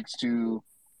just speaks to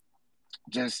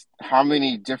just how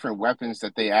many different weapons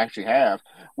that they actually have.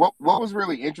 What was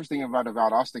really interesting about the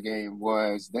Valdosta game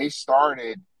was they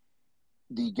started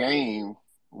the game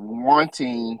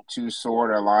wanting to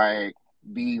sort of like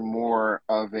be more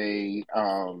of a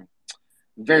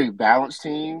very balanced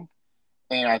team.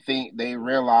 And I think they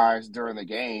realized during the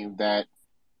game that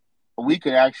we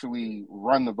could actually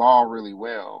run the ball really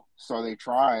well. So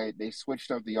they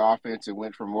switched up the offense and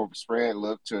went from more of a spread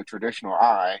look to a traditional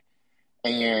eye.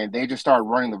 And they just started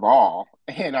running the ball.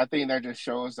 And I think that just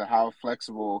shows how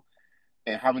flexible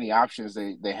and how many options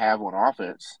they have on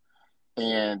offense.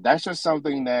 And that's just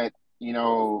something that,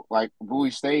 like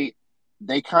Bowie State,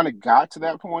 they kind of got to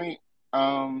that point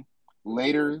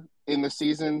later in the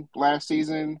season, last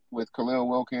season, with Khalil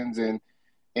Wilkins and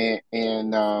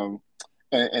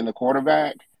the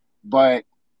quarterback. But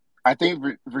I think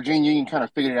Virginia Union kind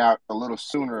of figured it out a little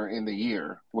sooner in the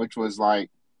year, which was like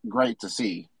great to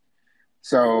see.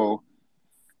 So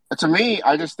to me,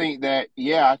 I just think that,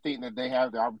 I think that they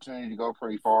have the opportunity to go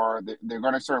pretty far. They're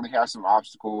going to certainly have some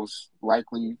obstacles,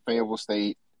 likely Fayetteville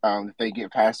State, if they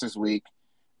get past this week,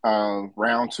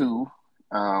 round 2,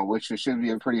 which should be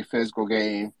a pretty physical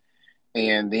game.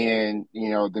 And then,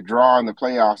 the draw in the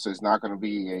playoffs is not going to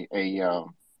be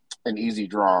an easy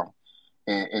draw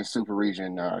in Super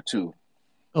Region 2.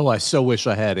 Oh, I so wish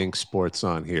I had Ink Sports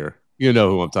on here. You know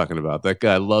who I'm talking about. That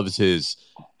guy loves his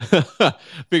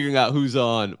figuring out who's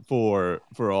on for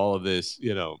all of this,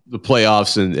 the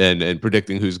playoffs and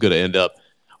predicting who's going to end up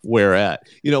where at.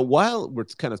 While we're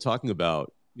kind of talking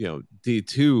about,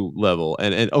 D2 level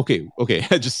and okay,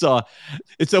 I just saw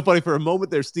it's so funny for a moment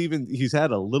there, Steven, he's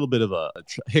had a little bit of a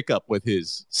hiccup with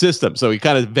his system. So he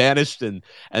kind of vanished and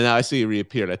now I see he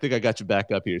reappeared. I think I got you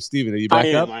back up here. Steven, are you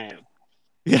back up? I am.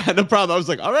 Yeah, no problem. I was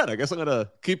like, all right, I guess I'm going to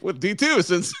keep with D2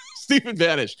 since Stephen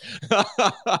vanished. One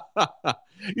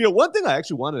thing I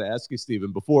actually wanted to ask you,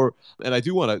 Stephen, before, and I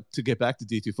do want to get back to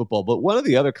D2 football, but one of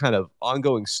the other kind of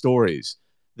ongoing stories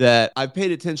that I've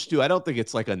paid attention to, I don't think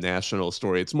it's like a national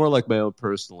story. It's more like my own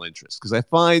personal interest because I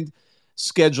find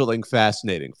scheduling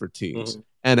fascinating for teams. Mm-hmm.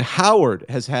 And Howard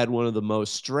has had one of the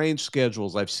most strange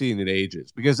schedules I've seen in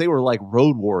ages because they were like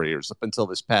road warriors up until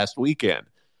this past weekend.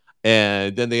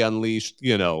 And then they unleashed,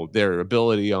 their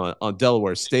ability on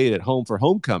Delaware State at home for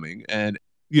homecoming. And,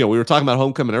 we were talking about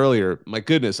homecoming earlier. My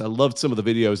goodness, I loved some of the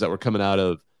videos that were coming out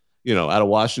of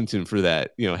Washington for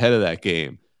that, head of that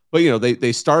game. But,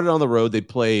 they started on the road. They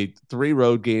played 3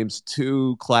 road games,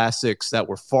 2 classics that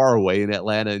were far away in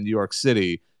Atlanta and New York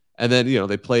City. And then,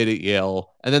 they played at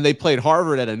Yale. And then they played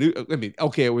Harvard at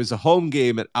it was a home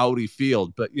game at Audi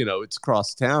Field, but, it's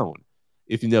across town.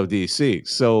 If you know DC.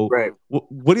 So right.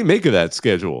 What do you make of that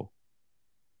schedule?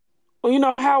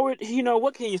 Well, Howard,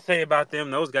 what can you say about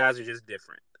them? Those guys are just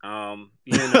different. And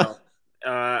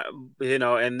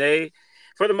they,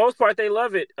 for the most part, they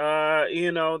love it.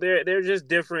 They're just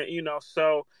different,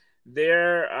 so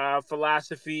their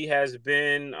philosophy has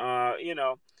been, and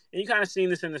you kind of seen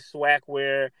this in the SWAC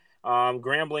where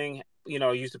Grambling,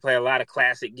 used to play a lot of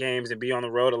classic games and be on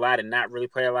the road a lot and not really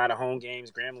play a lot of home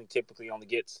games. Grambling typically only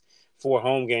gets 4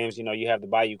 home games. You have the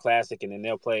Bayou Classic, and then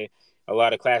they'll play a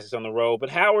lot of classics on the road.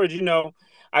 But Howard,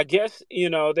 I guess,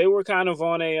 they were kind of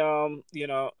on a,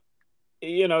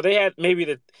 they had maybe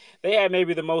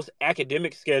the most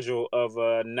academic schedule of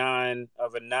a non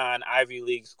Ivy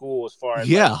League school as far as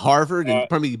Harvard and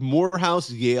probably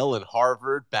Morehouse, Yale, and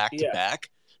Harvard back to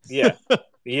back. Yeah.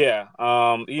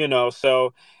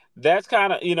 So that's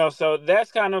kind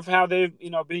of how they've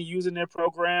been using their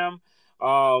program.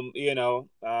 Playing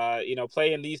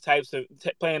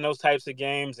those types of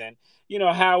games. And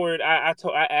Howard, I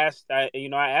asked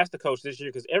the coach this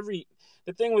year because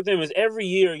the thing with them is every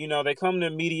year they come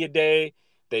to media day,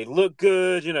 they look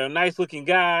good, nice looking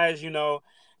guys,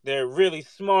 they're really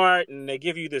smart, and they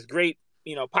give you this great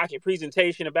pocket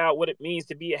presentation about what it means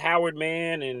to be a Howard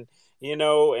man, and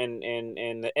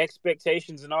and the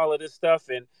expectations and all of this stuff.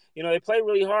 And they play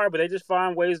really hard, but they just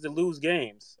find ways to lose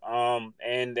games.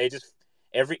 And they just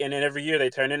every year they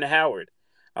turn into Howard.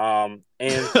 And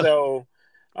so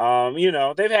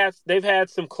they've had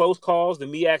some close calls. The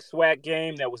MEAC SWAC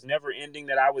game that was never ending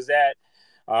that I was at,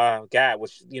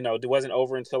 which it wasn't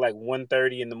over until like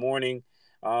 1:30 in the morning.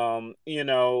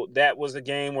 That was a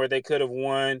game where they could have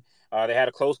won. They had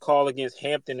a close call against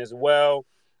Hampton as well.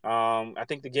 I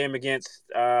think the game against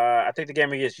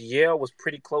Yale was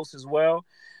pretty close as well.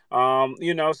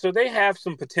 So they have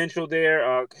some potential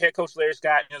there. Head coach Larry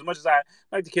Scott, as much as I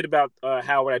like the kid about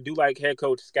Howard, I do like head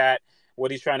coach Scott,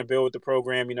 what he's trying to build with the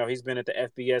program. He's been at the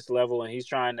FBS level and he's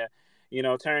trying to,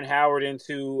 turn Howard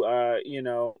into,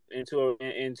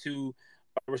 into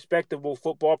a respectable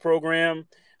football program.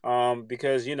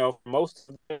 Because, most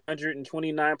of the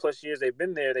 129 plus years they've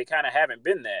been there, they kind of haven't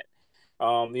been that.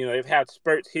 They've had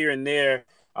spurts here and there,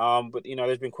 but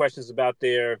there's been questions about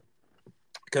their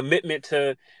commitment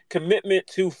to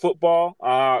football,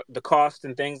 the cost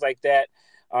and things like that.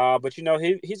 But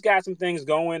he's got some things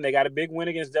going. They got a big win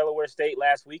against Delaware State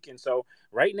last week, and so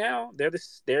right now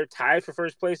they're tied for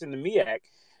first place in the MEAC.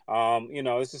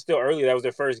 This is still early. That was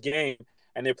their first game,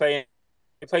 and they play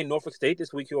Norfolk State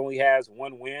this week, who only has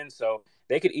one win, so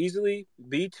they could easily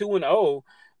be 2-0.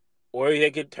 Or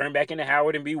they could turn back into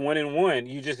Howard and be 1-1.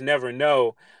 You just never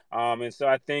know. And so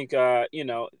I think the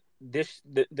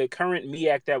current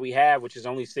MEAC that we have, which is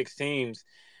only 6 teams,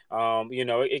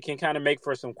 it can kind of make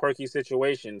for some quirky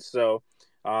situations. So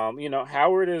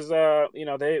Howard is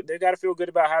they got to feel good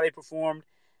about how they performed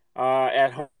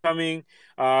at homecoming.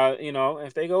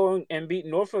 If they go and beat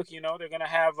Norfolk, they're gonna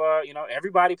have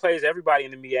everybody plays everybody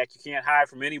in the MEAC. You can't hide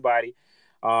from anybody.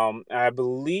 I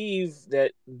believe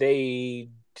that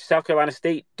South Carolina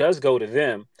State does go to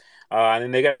them, and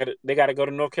then they got to go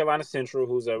to North Carolina Central,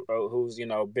 who's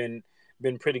been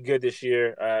pretty good this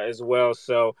year as well.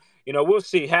 So we'll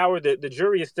see. Howard, the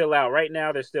jury is still out right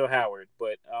now. They're still Howard,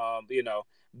 but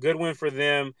good win for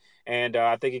them, and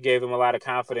I think it gave them a lot of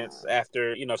confidence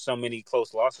after so many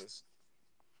close losses.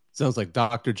 Sounds like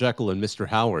Dr. Jekyll and Mr.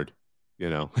 Howard.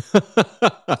 Yeah.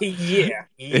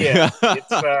 It's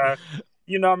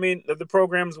the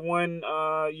program's won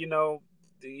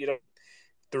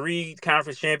 3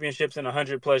 conference championships in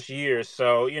 100+ years.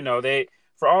 So they,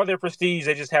 for all their prestige,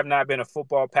 they just have not been a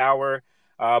football power.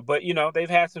 But they've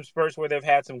had some spurts where they've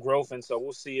had some growth, and so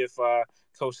we'll see if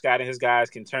Coach Scott and his guys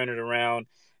can turn it around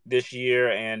this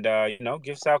year and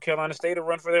give South Carolina State a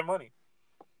run for their money.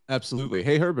 Absolutely.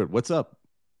 Hey Herbert, what's up?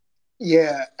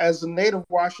 Yeah, as a native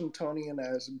Washingtonian,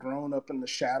 as grown up in the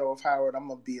shadow of Howard, I'm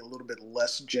gonna be a little bit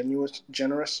less generous.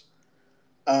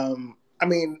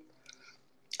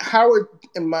 Howard,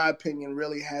 in my opinion,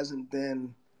 really hasn't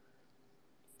been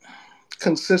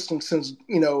consistent since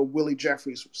Willie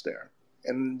Jeffries was there,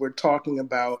 and we're talking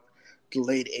about the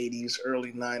late '80s,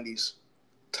 early '90s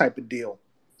type of deal.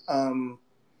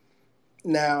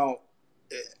 Now,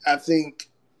 I think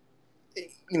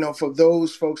for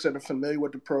those folks that are familiar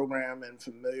with the program and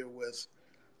familiar with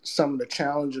some of the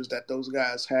challenges that those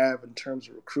guys have in terms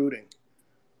of recruiting,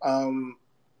 that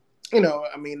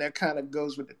kind of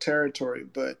goes with the territory.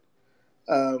 But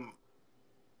I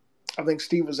think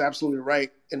Steve was absolutely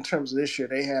right in terms of this year.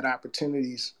 They had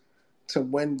opportunities to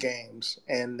win games,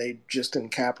 and they just didn't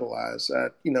capitalize. They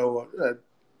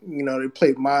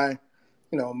played my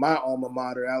alma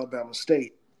mater, Alabama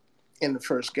State, in the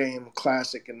first game,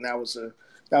 Classic, and that was a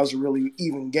really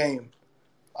even game.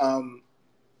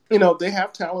 They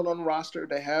have talent on the roster.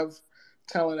 They have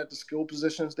talent at the skill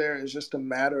positions there. It's just a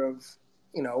matter of,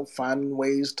 finding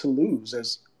ways to lose,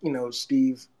 as,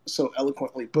 Steve so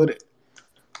eloquently put it.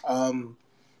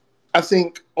 I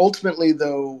think ultimately,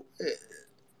 though,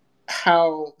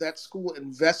 how that school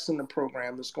invests in the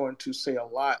program is going to say a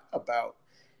lot about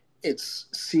its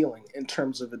ceiling in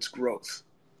terms of its growth.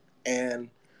 And,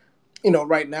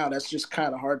 right now, that's just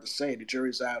kind of hard to say. The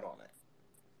jury's out on it.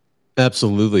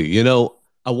 Absolutely.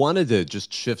 I wanted to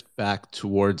just shift back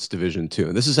towards Division II.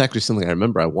 And this is actually something I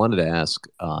remember I wanted to ask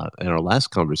in our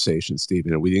last conversation, Steve.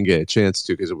 We didn't get a chance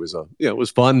to because it was it was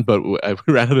fun, but we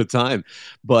ran out of time.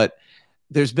 But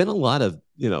there's been a lot of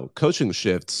coaching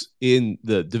shifts in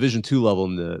the Division II level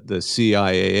in the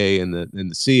CIAA and the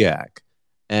SEAC.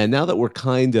 And now that we're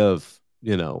kind of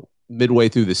midway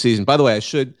through the season. By the way, I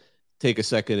should take a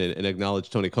second and acknowledge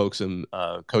Tony Coaxum,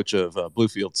 coach of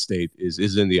Bluefield State,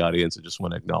 is in the audience. I just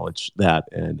want to acknowledge that,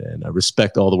 and I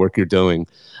respect all the work you're doing,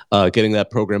 getting that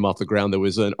program off the ground. There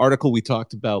was an article we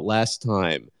talked about last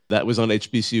time that was on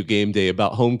HBCU Game Day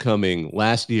about homecoming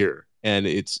last year, and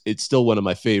it's still one of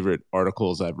my favorite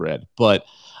articles I've read. But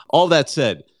all that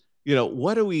said,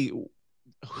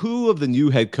 who of the new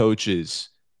head coaches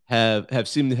have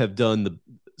seemed to have done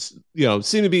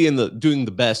seem to be doing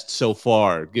the best so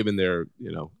far, given their,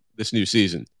 this new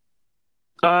season?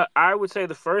 I would say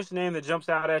the first name that jumps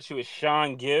out at you is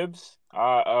Sean Gibbs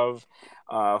of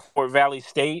Fort Valley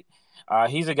State.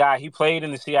 He's a guy, he played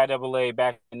in the CIAA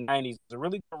back in the 90s. He's a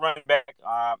really good running back.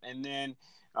 And then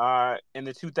in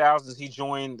the 2000s, he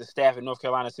joined the staff at North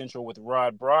Carolina Central with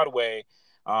Rod Broadway,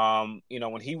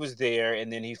 when he was there.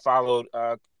 And then he followed,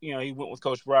 he went with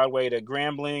Coach Broadway to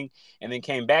Grambling and then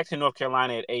came back to North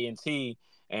Carolina at A&T.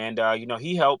 And,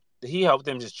 he helped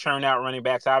them just churn out running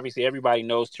backs. Obviously, everybody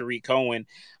knows Tariq Cohen.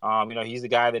 He's the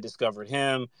guy that discovered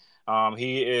him.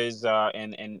 He is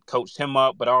and coached him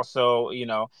up, but also,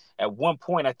 at one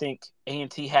point, I think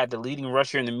A&T had the leading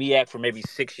rusher in the MEAC for maybe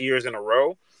 6 years in a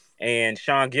row, and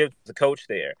Sean Gibbs was the coach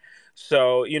there.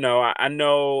 So, I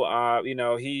know,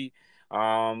 he,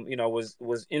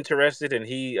 was interested, and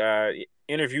he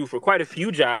interviewed for quite a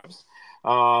few jobs,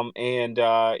 and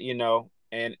at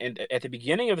the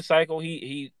beginning of the cycle,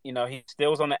 he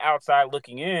still was on the outside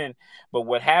looking in. But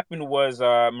what happened was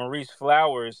Maurice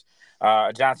Flowers,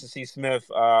 Johnson C. Smith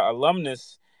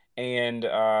alumnus, and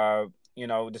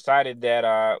decided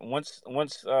that once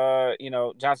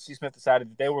Johnson C. Smith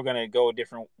decided that they were going to go a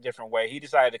different way, he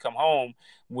decided to come home,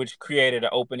 which created an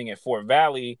opening at Fort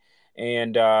Valley,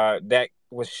 and that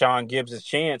was Sean Gibbs'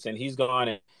 chance, and he's gone,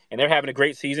 and they're having a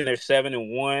great season. They're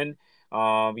 7-1.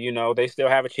 They still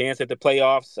have a chance at the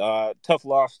playoffs. Tough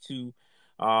loss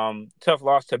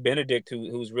to Benedict,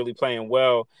 who's really playing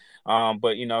well.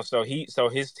 But so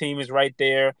his team is right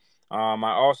there.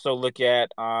 I also look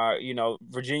at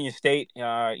Virginia State.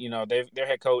 Their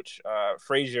head coach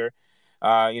Frazier,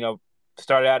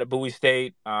 started out at Bowie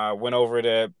State, went over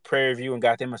to Prairie View and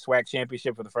got them a SWAC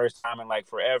championship for the first time in like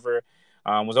forever.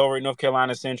 Was over at North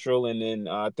Carolina Central, and then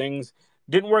things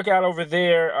didn't work out over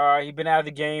there. He'd been out of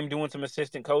the game doing some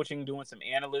assistant coaching, doing some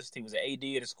analyst. He was an AD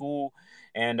at a school.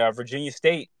 And Virginia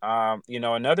State,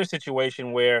 another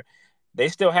situation where they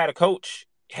still had a coach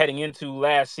heading into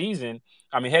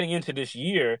heading into this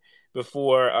year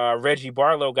before Reggie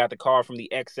Barlow got the call from the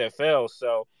XFL.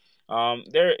 So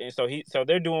they're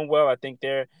doing well. I think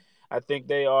they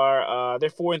are they're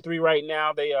 4-3 right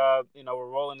now. They were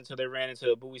rolling until they ran into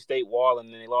the Bowie State wall,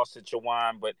 and then they lost to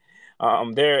Chowan. But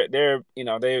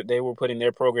they were putting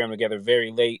their program together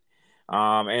very late.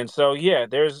 And so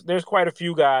there's quite a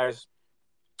few guys,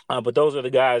 but those are the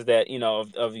guys that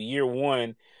of year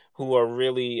one who are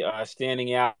really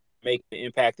standing out, making an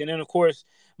impact. And then of course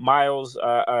Reginald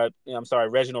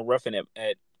Ruffin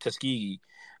at Tuskegee.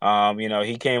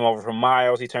 He came over from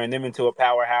Miles. He turned them into a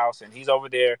powerhouse, and he's over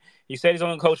there. He said he's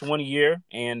only coached 1 year,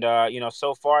 and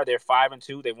so far they're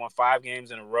 5-2. They've won 5 games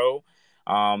in a row.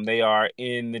 They are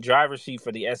in the driver's seat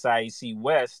for the SIAC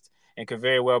West, and could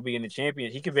very well be in the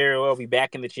champion. He could very well be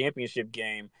back in the championship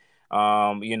game.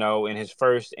 In his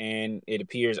first, and it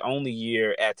appears only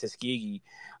year at Tuskegee.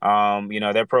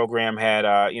 Their program had,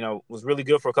 was really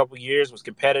good for a couple of years, was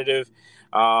competitive,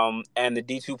 and the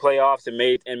D2 playoffs, and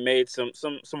made some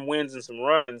wins and some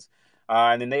runs.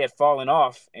 And then they had fallen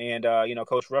off, and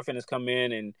Coach Ruffin has come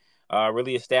in and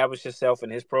really established himself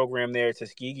and his program there at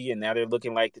Tuskegee, and now they're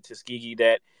looking like the Tuskegee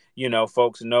that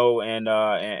folks know and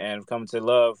have come to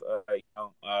love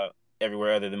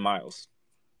everywhere other than Miles.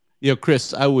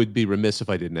 Kris, I would be remiss if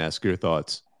I didn't ask your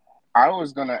thoughts. I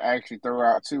was going to actually throw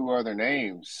out 2 other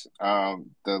names.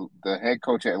 The head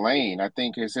coach at Lane, I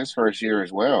think it's his first year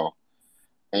as well.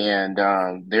 And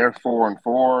they're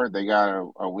 4-4. They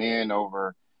got a win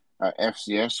over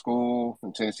FCS school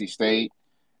in Tennessee State.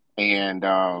 And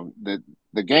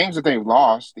the games that they've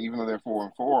lost, even though they're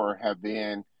 4-4, have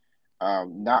been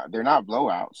they're not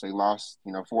blowouts. They lost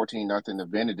 14-0 to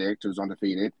Benedict, who's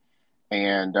undefeated,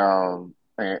 and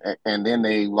then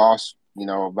they lost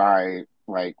by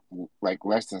like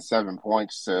less than 7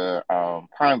 points to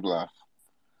Pine Bluff.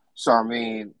 So I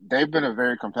mean, they've been a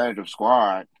very competitive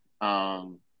squad,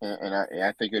 and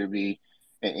I think it would be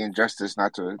an injustice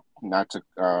not to. I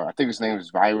think his name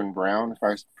is Byron Brown, if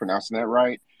I'm pronouncing that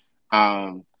right.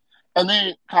 And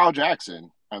then Kyle Jackson.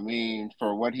 I mean,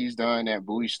 for what he's done at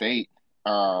Bowie State,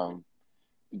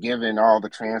 given all the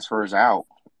transfers out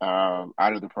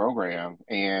of the program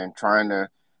and trying to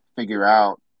figure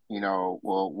out,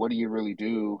 what do you really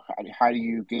do? How do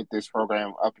you get this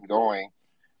program up and going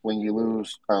when you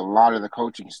lose a lot of the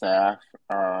coaching staff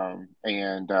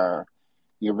and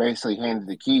you're basically handed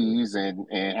the keys and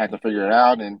had to figure it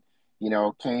out, and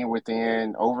came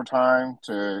within overtime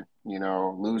to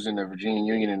losing the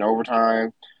Virginia Union in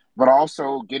overtime, but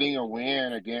also getting a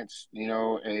win against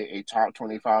a top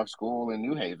 25 school in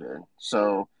New Haven.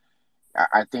 So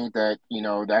I think that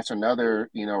that's another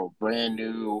brand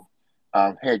new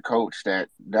head coach that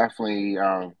definitely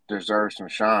deserves some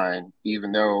shine,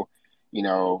 even though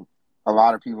a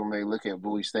lot of people may look at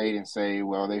Bowie State and say,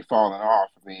 well, they've fallen off.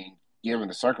 I mean, given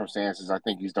the circumstances, I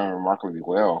think he's done remarkably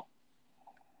well.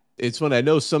 It's when I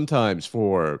know sometimes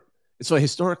for so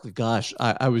historically, gosh,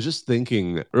 I was just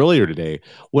thinking earlier today,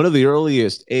 one of the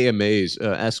earliest AMAs,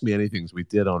 Ask Me Anythings we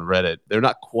did on Reddit, they're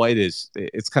not quite as,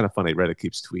 it's kind of funny. Reddit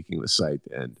keeps tweaking the site.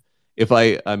 And if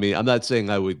I mean, I'm not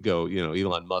saying I would go,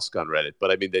 Elon Musk on Reddit,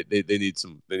 but I mean, they need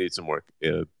some work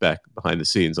back behind the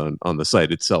scenes on the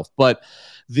site itself. But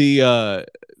that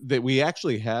we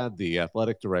actually had the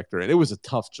athletic director, and it was a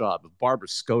tough job, of Barbara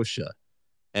Scotia,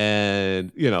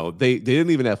 and they didn't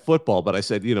even have football, but I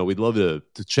said, we'd love to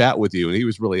chat with you, and he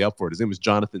was really up for it. His name was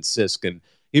Jonathan Sisk, and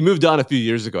he moved on a few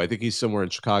years ago. I think he's somewhere in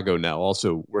Chicago now,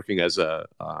 also working as an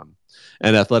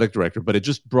athletic director. But it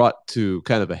just brought to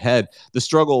kind of a head the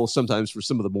struggle sometimes for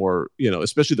some of the more,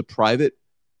 especially the private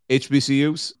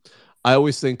HBCUs. I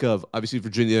always think of, obviously,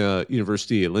 Virginia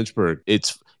University in Lynchburg.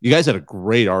 You guys had a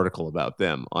great article about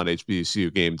them on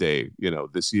HBCU Game Day,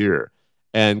 this year,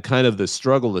 and kind of the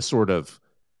struggle to sort of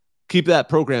keep that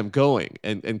program going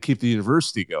and keep the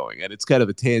university going. And it's kind of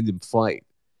a tandem fight.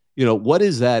 What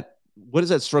is that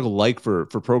struggle like for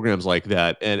programs like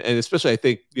that? And especially, I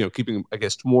think, keeping, I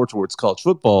guess, more towards college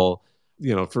football,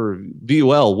 for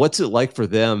VUL, what's it like for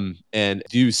them? And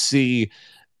do you see,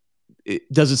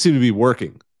 does it seem to be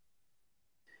working?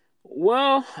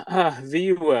 Well,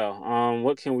 VUL.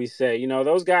 What can we say?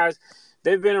 Those guys,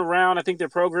 they've been around. I think their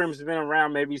program's been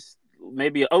around maybe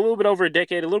a little bit over a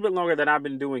decade, a little bit longer than I've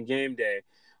been doing game day.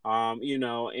 And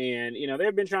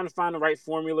they've been trying to find the right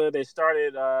formula. They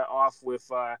started off with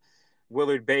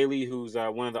Willard Bailey, who's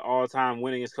one of the all-time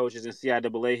winningest coaches in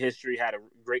CIAA history, had a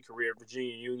great career at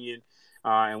Virginia Union,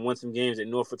 and won some games at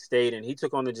Norfolk State. And he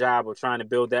took on the job of trying to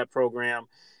build that program.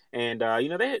 And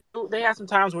they had some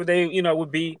times where they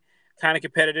would be kind of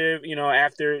competitive,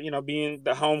 after being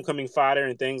the homecoming fodder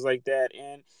and things like that.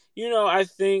 And I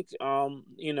think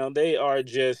they are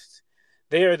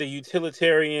the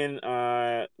utilitarian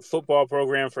football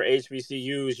program for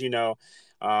HBCUs.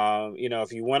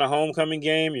 If you want a homecoming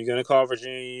game, you're gonna call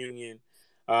Virginia Union,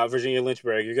 Virginia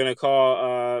Lynchburg. You're gonna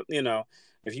call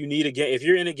if you need a game, if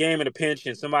you're in a game in a pinch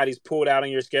and somebody's pulled out on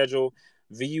your schedule,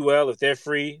 VUL, if they're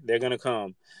free, they're gonna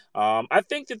come. I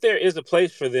think that there is a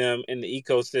place for them in the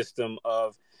ecosystem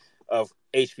of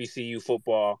HBCU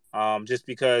football, just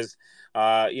because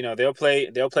they'll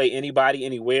play anybody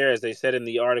anywhere, as they said in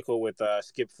the article with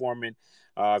Skip Foreman.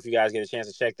 If you guys get a chance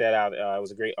to check that out, it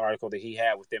was a great article that he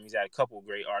had with them. He's had a couple of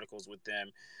great articles with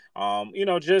them.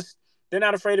 Just they're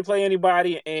not afraid to play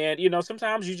anybody, and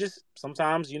sometimes you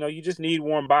just need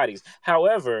warm bodies.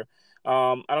 However,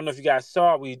 I don't know if you guys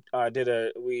saw, we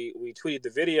tweeted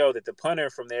the video that the punter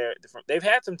they've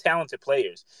had some talented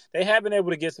players. They have been able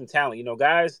to get some talent.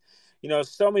 Guys,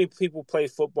 so many people play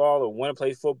football or want to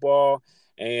play football,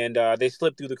 and they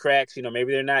slip through the cracks.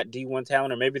 Maybe they're not D1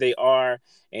 talent, or maybe they are,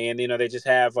 and they just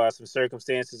have some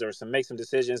circumstances or make some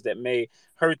decisions that may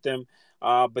hurt them.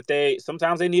 But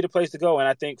sometimes they need a place to go, and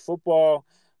I think football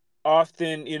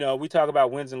often, we talk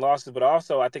about wins and losses, but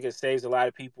also I think it saves a lot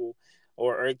of people,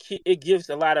 or it gives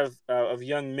a lot of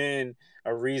young men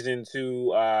a reason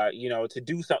to to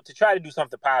do something, to try to do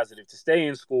something positive, to stay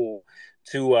in school,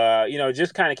 to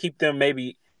just kind of keep them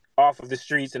maybe off of the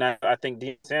streets. And I think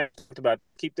Dean Sanders talked about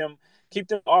keep them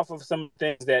off of some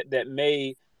things that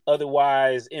may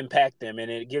otherwise impact them, and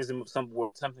it gives them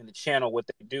something to channel what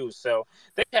they do. So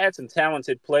they've had some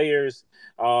talented players.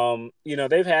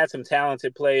 They've had some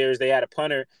talented players. They had a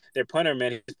punter. Their punter,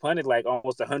 man, he's punted like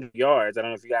almost 100 yards. I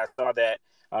don't know if you guys saw that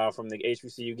from the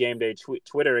HBCU Game Day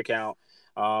Twitter account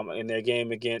in their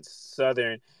game against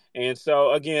Southern. And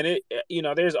so again,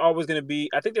 there's always going to be.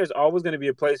 I think there's always going to be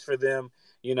a place for them.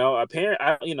 And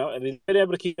they've been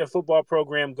able to keep their football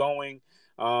program going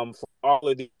for all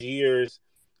of these years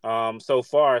so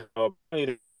far. So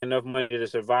enough money to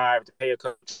survive, to pay a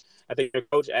coach. I think their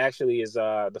coach actually is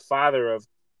the father of,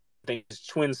 I think his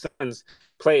twin sons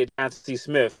played Johnson C.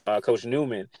 Smith, Coach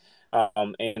Newman.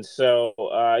 And so,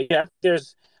 I think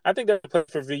there's a place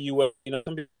for VUL.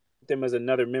 Some people see them as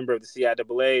another member of the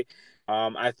CIAA.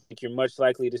 I think you're much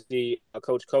likely to see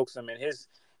Coach Coaxum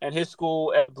and his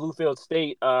school at Bluefield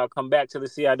State come back to the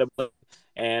CIAA.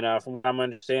 And from what I'm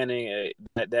understanding,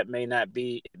 that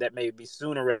may be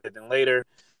sooner rather than later.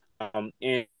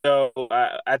 And so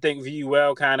I think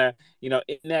VUL kind of, in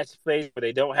that space where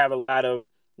they don't have a lot of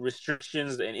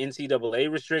restrictions and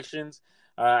NCAA restrictions,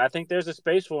 I think there's a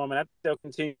space for them, and I think they'll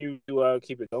continue to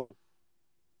keep it going.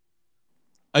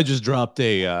 I just dropped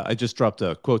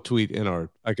a quote tweet in our,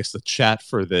 I guess, the chat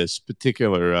for this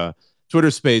particular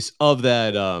Twitter space of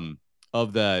that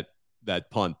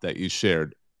punt that you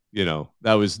shared.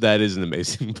 That is an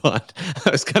amazing punt. I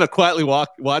was kind of quietly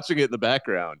watching it in the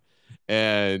background,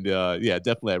 and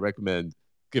definitely I recommend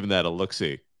giving that a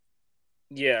look-see.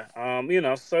 Yeah,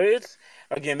 so it's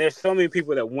again, there's so many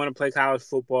people that want to play college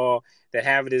football that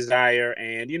have a desire,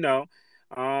 and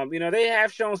they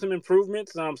have shown some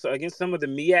improvements. So against some of the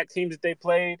MEAC teams that they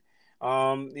played,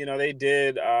 they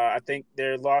did. I think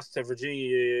their loss to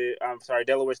Virginia, I'm sorry,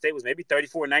 Delaware State was maybe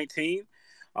 34-19.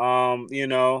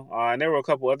 And there were a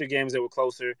couple other games that were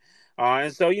closer,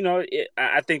 and so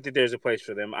I think that there's a place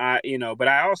for them. But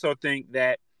I also think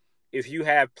that if you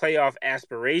have playoff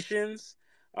aspirations,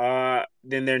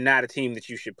 then they're not a team that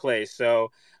you should play.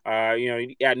 So,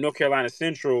 North Carolina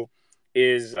Central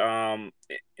is now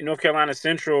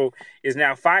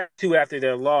 5-2 after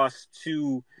their loss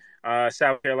to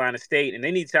South Carolina State, and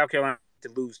they need South Carolina to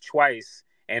lose twice,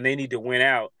 and they need to win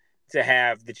out to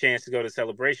have the chance to go to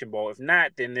Celebration Bowl. If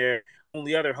not, then their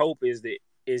only other hope is the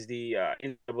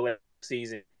NCAA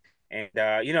season, and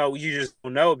you just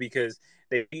don't know because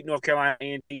they beat North Carolina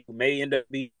A&T, who may end up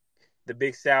being the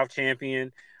Big South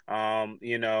champion. They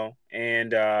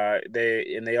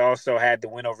also had the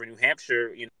win over New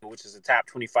Hampshire, which is a top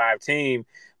 25 team.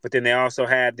 But then they also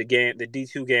had the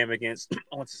D2 game against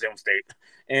Winston-Salem State,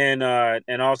 and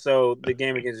also the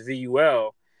game against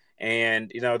VUL,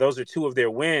 and those are two of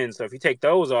their wins. So if you take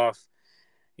those off,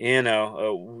 we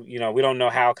don't know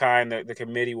how kind the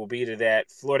committee will be to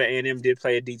that. Florida A&M did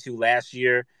play a D2 last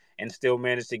year and still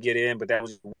managed to get in, but that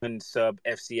was one sub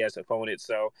FCS opponent.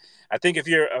 So I think if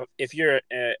you're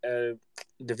a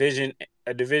Division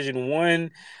One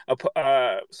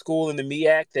school in the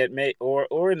MEAC that may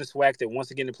or in the SWAC that wants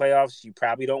to get in the playoffs, you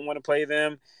probably don't want to play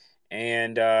them.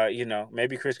 And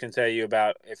maybe Kris can tell you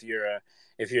about if you're a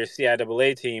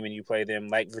CIAA team and you play them,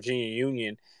 like Virginia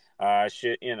Union. They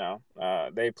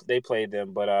played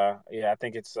them, but I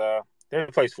think it's there's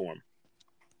a place for them.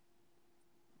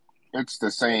 It's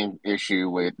the same issue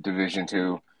with Division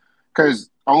Two, because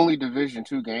only Division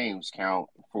Two games count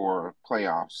for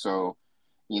playoffs. So,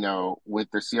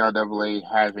 with the CIAA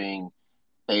having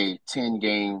a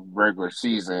 10-game regular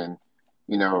season,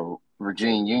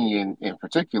 Virginia Union in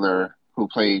particular, who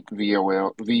played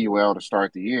VUL to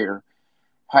start the year,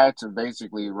 had to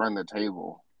basically run the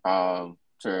table to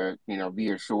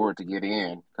be assured to get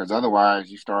in, because otherwise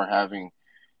you start having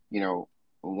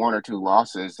one or two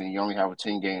losses and you only have a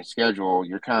 10-game schedule,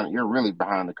 you're really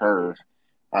behind the curve.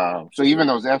 So even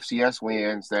those FCS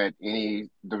wins that any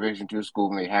Division two school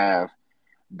may have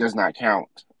does not count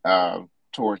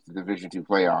towards the Division two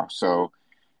playoffs. So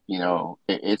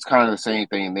it's kind of the same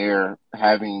thing there.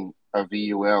 Having a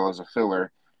VUL as a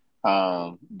filler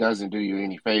doesn't do you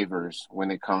any favors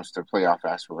when it comes to playoff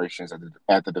aspirations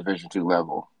at the Division two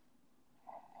level.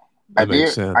 That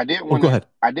makes sense. Go ahead.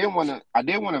 I did want to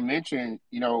mention,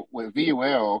 with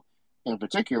VUL in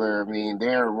particular. I mean,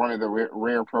 they're one of the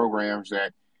rare programs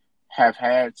that have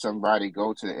had somebody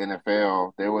go to the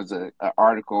NFL. There was an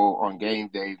article on Game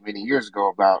Day many years ago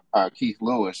about Keith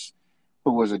Lewis,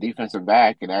 who was a defensive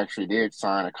back and actually did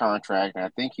sign a contract, and I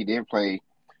think he did play.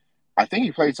 I think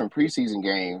he played some preseason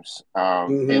games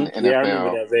in the NFL. Yeah, I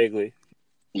remember that vaguely.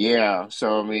 Yeah,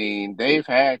 so I mean, they've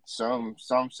had some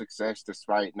success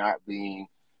despite not being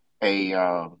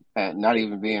not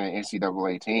even being an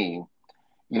NCAA team.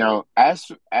 As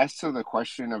to the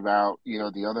question about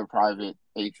the other private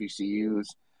HBCUs,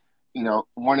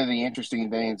 one of the interesting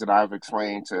things that I've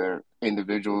explained to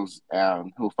individuals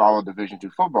who follow Division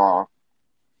two football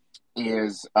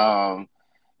is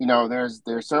there's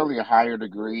certainly a higher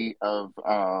degree of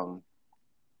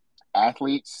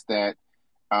athletes that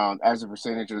as a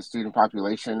percentage of the student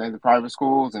population in the private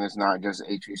schools, and it's not just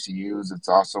HBCUs, it's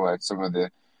also at some of the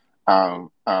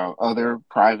other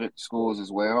private schools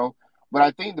as well. But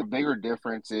I think the bigger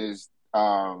difference is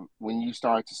when you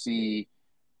start to see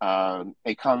a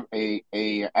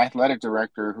athletic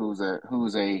director who's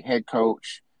a head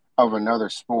coach of a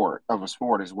sport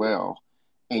as well,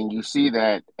 and you see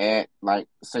that at like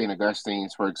St.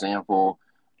 Augustine's, for example,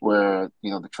 where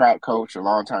the track coach, a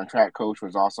longtime track coach,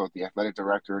 was also the athletic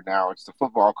director. Now it's the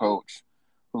football coach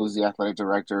who's the athletic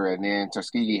director, and then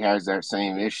Tuskegee has that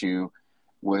same issue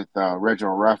with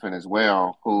Reginald Ruffin as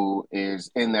well, who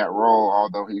is in that role,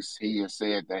 although he has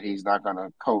said that he's not going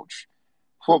to coach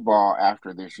football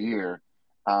after this year,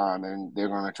 and they're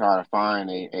going to try to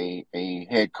find a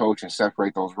head coach and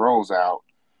separate those roles out.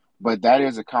 But that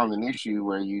is a common issue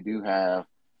where you do have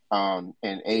an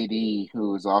AD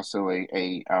who is also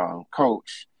a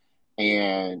coach,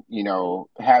 and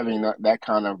having that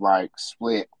kind of like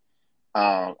split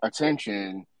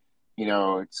attention.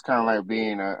 It's kind of like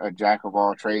being a jack of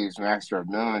all trades, master of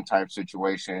none type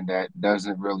situation that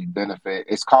doesn't really benefit.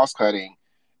 It's cost cutting,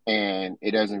 and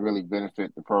it doesn't really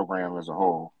benefit the program as a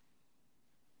whole.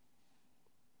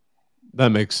 That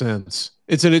makes sense.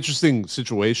 It's an interesting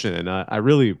situation, and I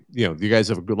really, you guys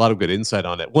have a lot of good insight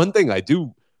on it. One thing I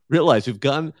do realize we've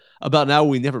gone about an hour,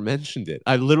 we never mentioned it.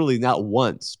 I literally not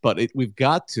once, but we've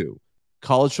got to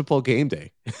college football game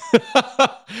day.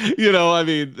 I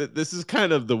mean, this is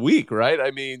kind of the week, right?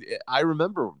 I mean, I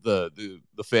remember the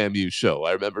FAMU show.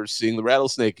 I remember seeing the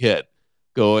rattlesnake hit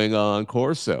going on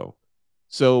Corso.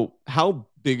 So, how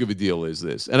big of a deal is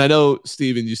this? And I know,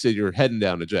 Steven, you said you're heading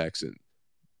down to Jackson.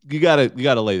 You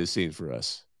gotta lay the scene for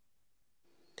us.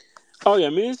 Oh yeah, I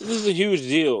mean this is a huge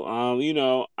deal. I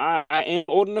am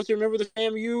old enough to remember the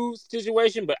FAMU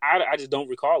situation, but I just don't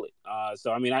recall it.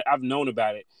 So I mean I've known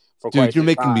about it for Dude, quite you're some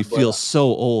making me time, but feel so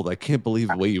old. I can't believe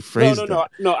the way you no, no, phrased no, that.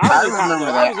 no. I No, remember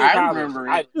I that. was in I college. remember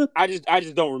it. I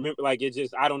just don't remember. Like it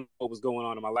just I don't know what was going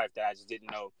on in my life that I just didn't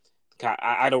know.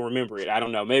 I don't remember it. I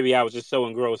don't know. Maybe I was just so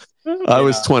engrossed I in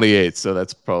was 28, so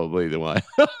that's probably the why.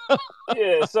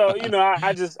 yeah, so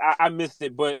I missed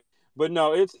it, but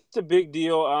no, it's a big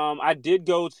deal. I did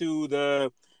go to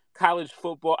the college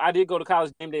football. I did go to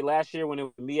college game day last year when it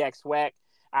was MEAC SWAC.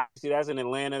 Obviously, that's in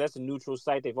Atlanta. That's a neutral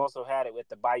site. They've also had it with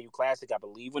the Bayou Classic, I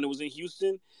believe, when it was in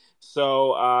Houston.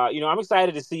 So, I'm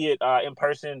excited to see it in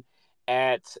person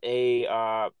at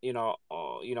a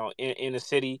in the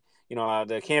city.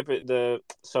 The campus the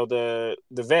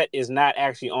vet is not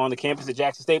actually on the campus at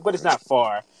Jackson State, but it's not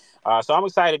far. So I'm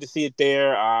excited to see it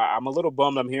there. I'm a little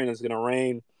bummed. I'm hearing it's going to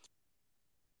rain.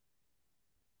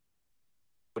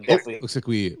 But Oh, definitely. looks like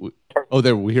oh,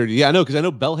 there we heard. Yeah, I know because I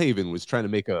know Bellhaven was trying to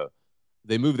make a.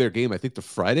 They moved their game, I think, to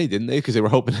Friday, didn't they? Because they were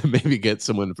hoping to maybe get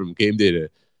someone from game day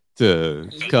to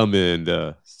come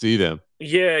and see them.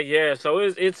 Yeah, yeah. So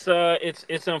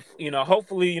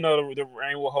hopefully the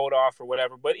rain will hold off or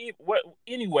whatever. But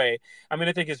anyway, I mean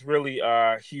I think it's really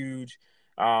huge.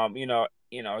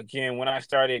 Again when I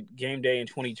started game day in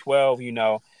 2012,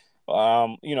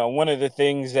 one of the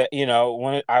things that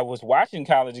when I was watching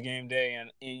college game day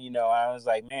and I was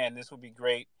like, man, this would be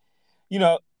great. you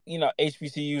know,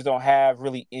 HBCUs don't have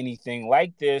really anything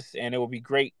like this, and it would be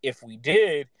great if we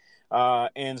did.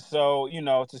 And so,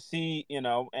 to see,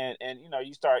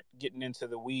 you start getting into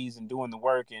the weeds and doing the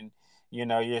work, and you're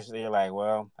like,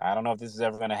 well, I don't know if this is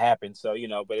ever going to happen. So,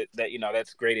 but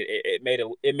that's great.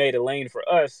 It made a lane for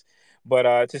us,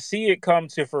 but to see it come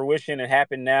to fruition and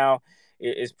happen now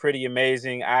is pretty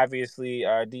amazing. Obviously,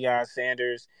 Deion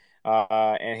Sanders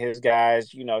and his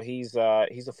guys. He's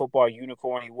a football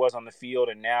unicorn. He was on the field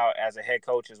and now as a head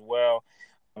coach as well.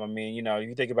 I mean,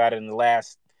 you think about it in the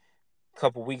last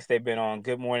couple weeks they've been on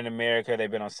Good Morning America.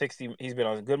 They've been on 60. He's been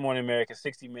on Good Morning America,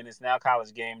 60 Minutes, now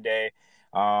College Game Day.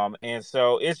 And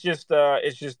so it's just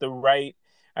the right.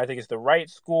 I think it's the right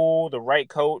school, the right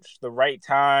coach, the right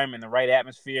time, and the right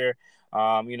atmosphere.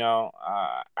 I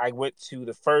went to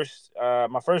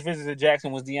my first visit to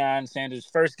Jackson was Deion Sanders'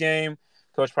 first game,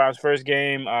 Coach Prime's first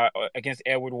game against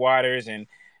Edward Waters, and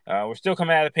we're still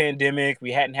coming out of the pandemic.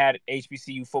 We hadn't had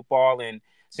HBCU football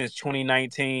since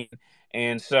 2019.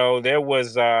 And so there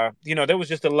was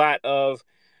just a lot of,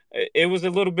 it was a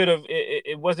little bit of,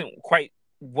 it wasn't quite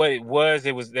what it was.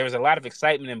 There was a lot of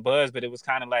excitement and buzz, but it was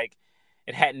kind of like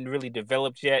it hadn't really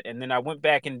developed yet. And then I went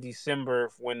back in December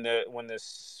when the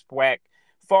SWAC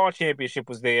fall championship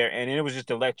was there, and it was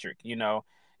just electric.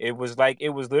 It was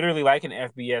literally like an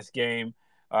FBS game,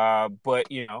 but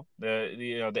the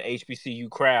HBCU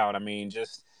crowd. I mean,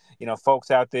 just folks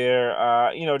out there,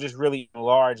 just really in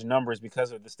large numbers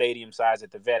because of the stadium size that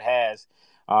the vet has.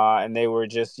 And they were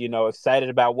just, excited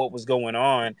about what was going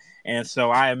on. And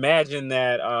so I imagine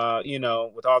that,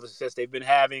 with all the success they've been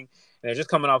having, and they're just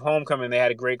coming off homecoming, they had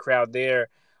a great crowd there.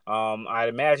 I'd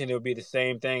imagine it would be the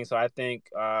same thing. So I think,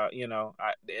 in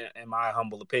my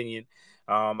humble opinion,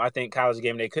 I think College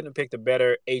Game Day couldn't have picked a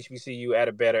better HBCU at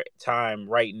a better time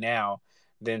right now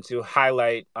than to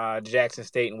highlight Jackson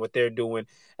State and what they're doing,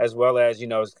 as well as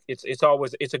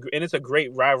it's a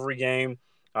great rivalry game.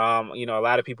 A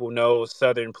lot of people know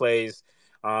Southern plays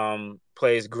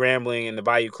Grambling in the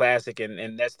Bayou Classic,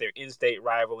 and that's their in-state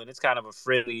rival, and it's kind of a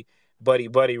friendly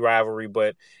buddy rivalry.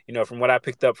 But from what I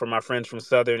picked up from my friends from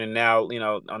Southern, and now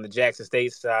on the Jackson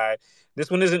State side,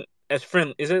 this one isn't as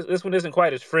friendly. This one isn't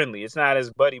quite as friendly. It's not as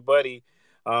buddy.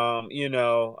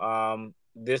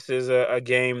 This is a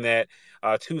game that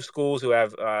two schools who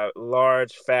have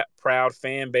large, fat, proud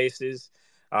fan bases,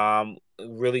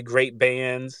 really great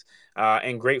bands,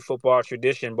 and great football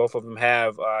tradition. Both of them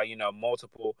have,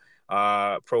 multiple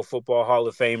Pro Football Hall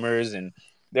of Famers, and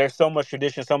there's so much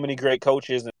tradition, so many great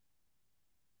coaches, and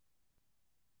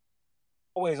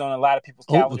always on a lot of people's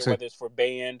Oh, calendar, looks like whether it's for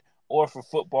band or for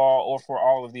football or for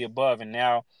all of the above. And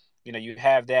now, you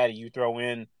have that, and you throw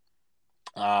in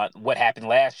What happened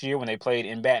last year when they played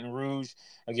in Baton Rouge,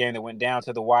 a game that went down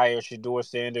to the wire. Shedeur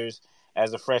Sanders,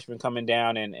 as a freshman, coming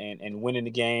down and winning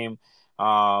the game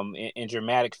in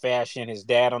dramatic fashion. His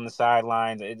dad on the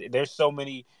sidelines. There's so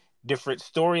many different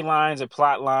storylines and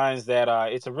plot lines that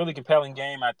it's a really compelling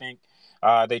game. I think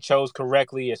they chose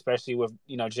correctly, especially with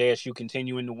JSU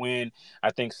continuing to win.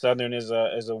 I think Southern is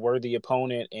a worthy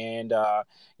opponent, and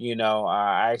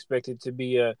I expect it to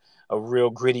be a real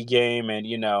gritty game, and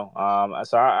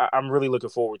so I'm really looking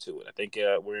forward to it. I think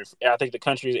I think the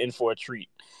country is in for a treat.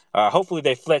 Hopefully,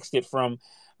 they flexed it from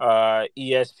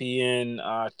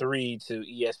ESPN 3 to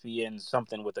ESPN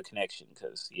something with a connection,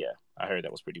 because I heard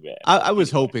that was pretty bad. I was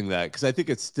hoping that, because I think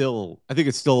it's still on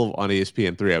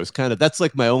ESPN3. I was kind of, that's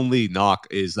like my only knock,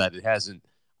 is that it hasn't.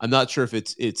 I'm not sure if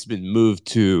it's been moved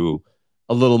to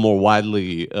a little more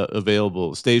widely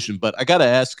available station. But I got to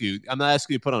ask you, I'm not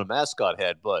asking you to put on a mascot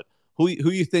hat, but who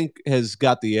you think has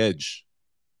got the edge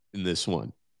in this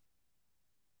one?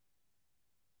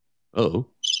 Oh.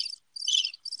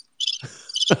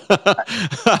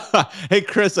 Hey,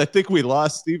 Kris, I think we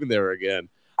lost Steven there again.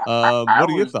 I What are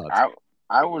your was thoughts?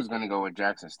 I was going to go with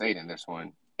Jackson State in this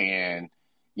one, and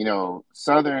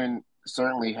Southern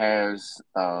certainly has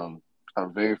a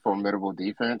very formidable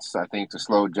defense. I think to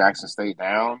slow Jackson State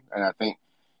down, and I think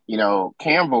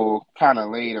Campbell kind of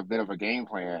laid a bit of a game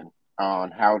plan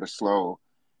on how to slow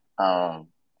um,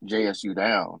 JSU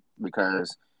down,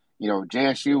 because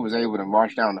JSU was able to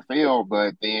march down the field,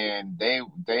 but then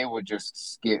they would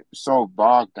just get so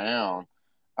bogged down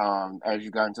as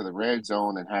you got into the red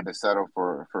zone and had to settle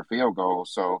for field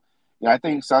goals. So I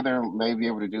think Southern may be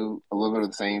able to do a little bit of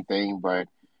the same thing, but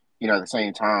at the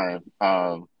same time,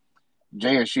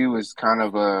 JSU is kind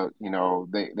of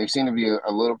they seem to be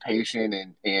a little patient,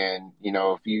 and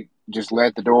if you just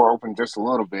let the door open just a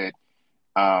little bit,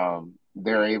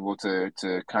 they're able to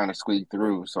kind of squeak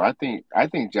through. So I think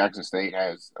Jackson State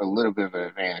has a little bit of an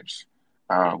advantage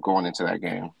going into that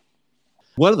game.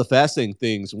 One of the fascinating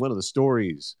things, one of the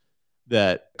stories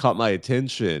that caught my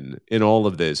attention in all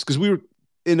of this, because we were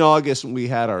in August when we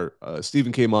had our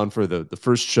Stephen came on for the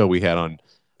first show we had on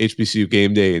HBCU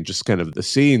game day, and just kind of the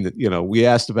scene that we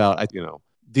asked about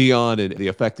Dion and the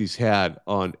effect he's had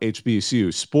on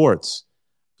HBCU sports,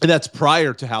 and that's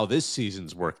prior to how this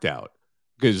season's worked out.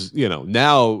 Because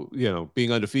now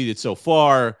being undefeated so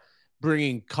far,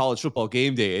 bringing college football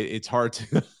game day, it's hard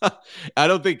to. I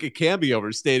don't think it can be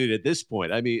overstated at this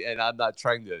point. I mean, and I'm not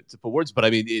trying to put words, but I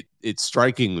mean it's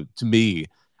striking to me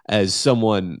as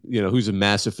someone who's a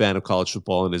massive fan of college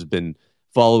football and has been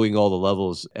following all the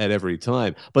levels at every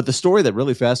time. But the story that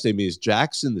really fascinated me is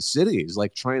Jackson, the city, is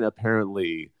like trying to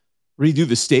apparently redo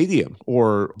the stadium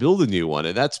or build a new one,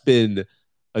 and that's been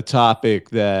a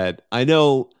topic that I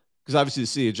know, because obviously the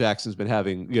city of Jackson's been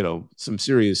having some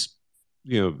serious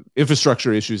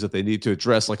infrastructure issues that they need to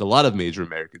address, like a lot of major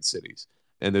American cities.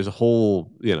 And there's a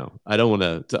whole I don't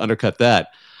want to undercut that.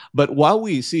 But while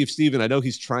we see if Steven, I know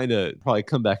he's trying to probably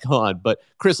come back on, but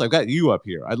Kris, I've got you up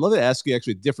here. I'd love to ask you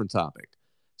actually a different topic.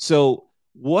 So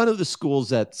one of the schools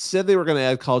that said they were going to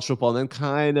add college football and then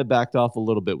kind of backed off a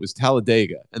little bit was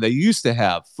Talladega, and they used to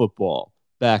have football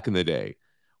back in the day.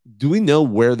 Do we know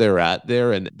where they're at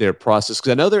there and their process?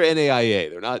 Because I know they're NAIA,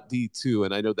 they're not D2,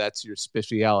 and I know that's your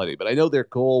speciality, but I know their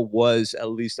goal was, at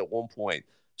least at one point,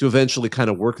 to eventually kind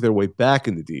of work their way back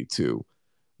into D2.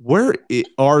 Where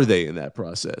are they in that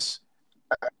process?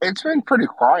 It's been pretty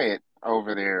quiet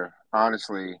over there,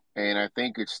 honestly, and I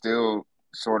think it's still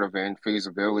sort of in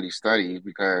feasibility study,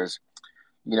 because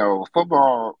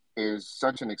football is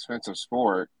such an expensive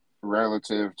sport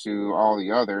relative to all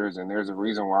the others, and there's a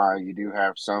reason why you do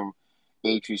have some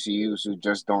HBCUs who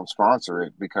just don't sponsor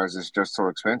it, because it's just so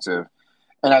expensive.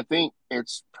 And I think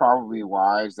it's probably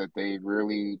wise that they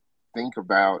really think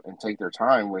about and take their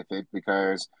time with it,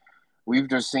 because we've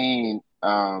just seen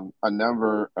a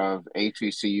number of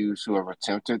HBCUs who have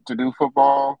attempted to do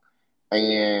football,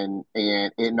 and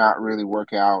it not really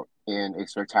work out in a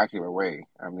spectacular way.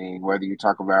 I mean, whether you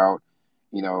talk about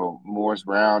Morris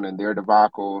Brown and their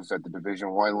debacles at the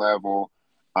Division 1 level,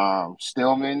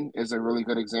 Stillman is a really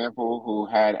good example, who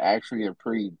had actually a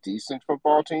pretty decent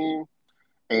football team,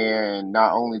 and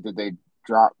not only did they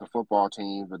drop the football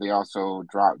team, but they also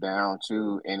dropped down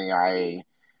to NAIA.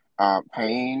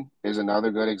 Payne is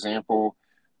another good example,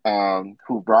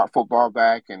 who brought football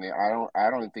back, and I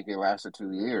don't think it lasted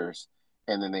 2 years,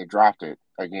 and then they dropped it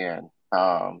again.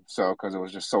 So because it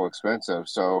was just so expensive.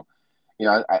 So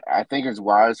I think it's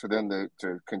wise for them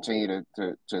to continue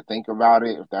to think about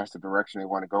it, if that's the direction they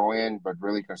want to go in, but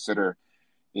really consider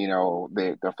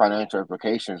the financial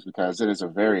implications, because it is a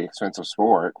very expensive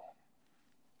sport.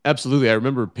 Absolutely. I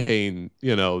remember paying,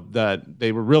 that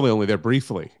they were really only there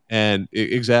briefly. And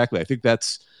exactly. I think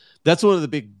that's one of the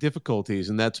big difficulties.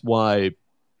 And that's why,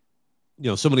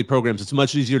 so many programs, it's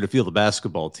much easier to field a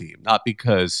basketball team, not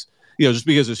because, just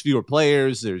because there's fewer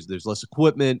players, there's less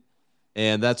equipment.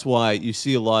 And that's why you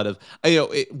see a lot of,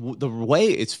 the way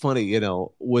it's funny,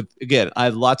 with, again, I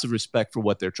have lots of respect for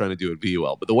what they're trying to do at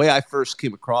VUL, but the way I first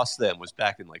came across them was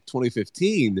back in like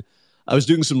 2015. I was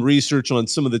doing some research on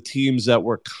some of the teams that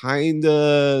were kind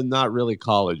of not really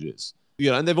colleges,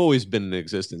 and they've always been in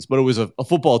existence, but it was a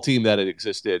football team that had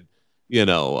existed,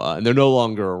 and they're no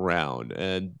longer around.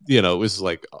 And, it was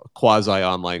like quasi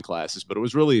online classes, but it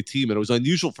was really a team, and it was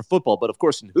unusual for football. But of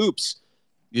course, in hoops,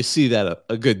 you see that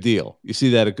a good deal. You see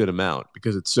that a good amount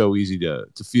because it's so easy to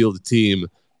field a team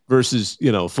versus,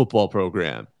 football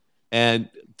program. And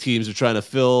teams are trying to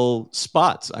fill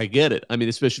spots. I get it. I mean,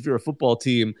 especially if you're a football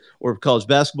team or a college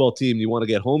basketball team, you want to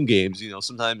get home games,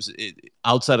 sometimes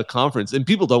outside of conference, and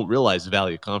people don't realize the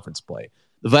value of conference play.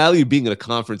 The value of being in a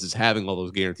conference is having all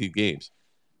those guaranteed games.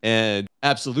 And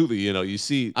absolutely, you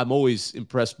see, I'm always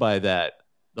impressed by that,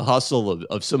 the hustle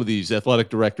of some of these athletic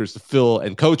directors to fill,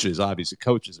 and coaches, obviously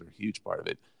coaches are a huge part of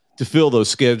it, to fill those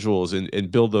schedules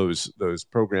and build those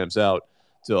programs out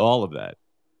to all of that.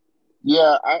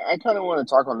 Yeah, I kind of want to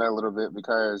talk on that a little bit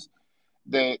because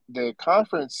the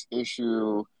conference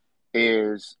issue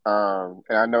is, and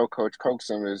I know Coach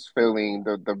Coaxum is feeling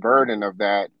the burden of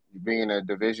that being a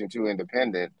Division II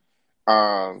independent.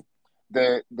 Um,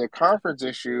 the conference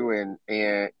issue and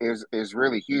is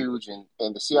really huge, and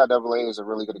the CIAA is a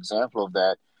really good example of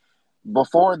that.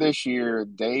 Before this year,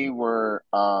 they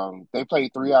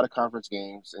played 3 out of conference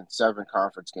games and 7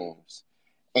 conference games,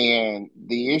 and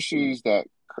the issues that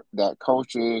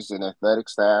coaches and athletic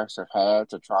staffs have had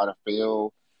to try to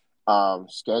fill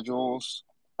schedules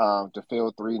to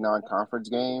fill 3 non-conference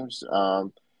games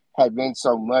had been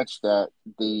so much that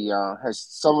the has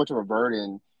so much of a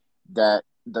burden that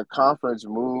the conference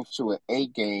moved to an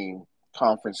 8 game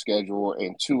conference schedule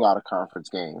and 2 out of conference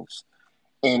games.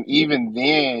 And even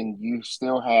then, you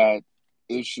still had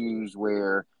issues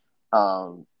where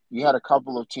you had a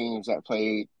couple of teams that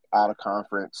played out of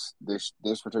conference this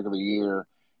particular year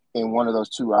in one of those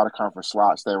 2 out of conference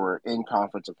slots that were in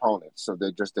conference opponents, so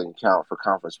they just didn't count for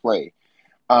conference play.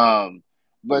 Um,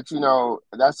 but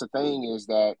that's the thing, is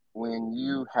that when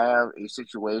you have a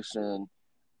situation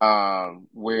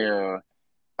where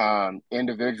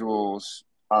individuals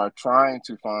are trying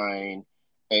to find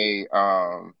a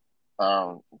um,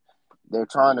 they're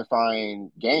trying to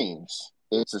find games.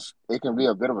 It can be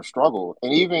a bit of a struggle,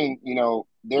 and even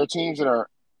there are teams that are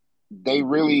they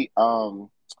really a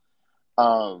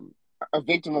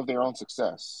victim of their own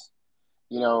success.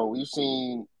 We've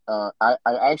seen. I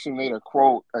actually made a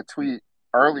tweet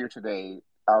earlier today.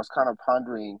 I was kind of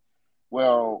pondering,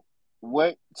 well,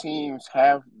 what teams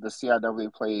have the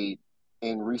CIAA played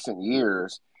in recent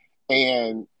years,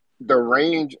 and the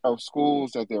range of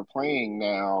schools that they're playing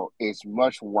now is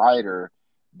much wider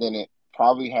than it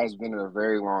probably has been in a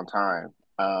very long time.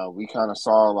 We kind of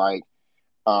saw like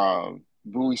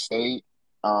Bowie State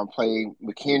play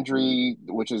McKendree,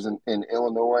 which is in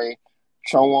Illinois,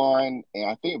 Chowan, and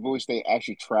I think Bowie State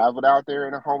actually traveled out there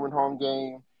in a home and home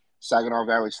game. Saginaw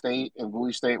Valley State and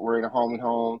Bowie State were in a home and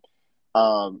home.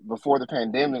 Before the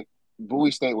pandemic,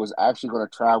 Bowie State was actually going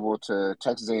to travel to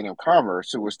Texas A&M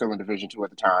Commerce, who was still in Division II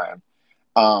at the time,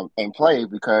 and play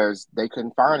because they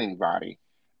couldn't find anybody.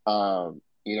 The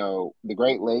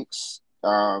Great Lakes,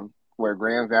 where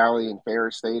Grand Valley and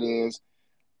Ferris State is,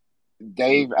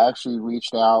 they've actually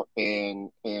reached out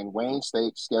and Wayne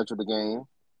State scheduled the game.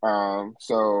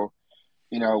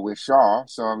 With Shaw.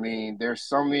 So I mean, there's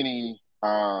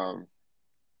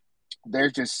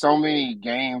just so many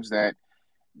games that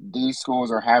these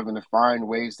schools are having to find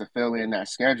ways to fill in that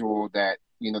schedule that,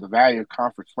 the value of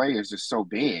conference play is just so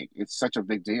big. It's such a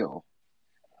big deal.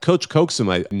 Coach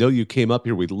Coaxum, I know you came up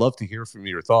here. We'd love to hear from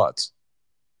your thoughts.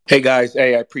 Hey guys, I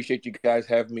appreciate you guys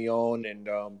having me on, and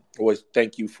always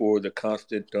thank you for the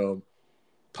constant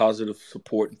positive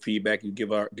support and feedback you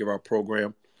give our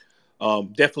program.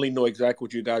 Definitely know exactly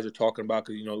what you guys are talking about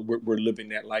because we're living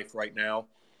that life right now,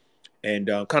 and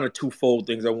kind of twofold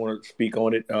things I want to speak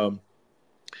on it.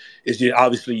 Is that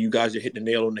obviously you guys are hitting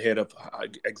the nail on the head of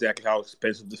exactly how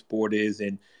expensive the sport is,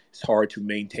 and it's hard to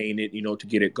maintain it, to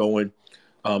get it going.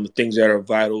 The things that are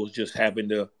vital is just having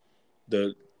the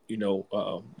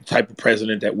type of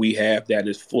president that we have that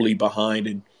is fully behind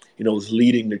and, is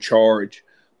leading the charge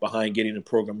behind getting the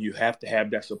program. You have to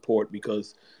have that support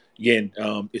because, again,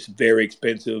 it's very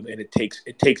expensive and it takes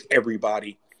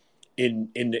everybody in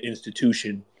the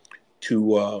institution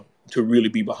to to really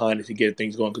be behind it to get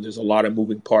things going, because there's a lot of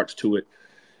moving parts to it.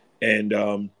 And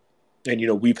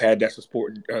we've had that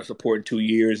support in 2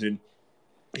 years, and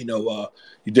you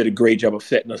did a great job of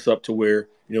setting us up to where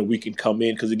we can come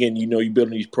in, because again, you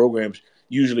building these programs.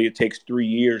 Usually, it takes 3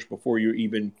 years before you're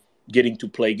even getting to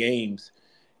play games,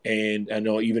 and I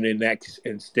know even in that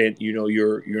instant,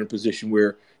 you're in a position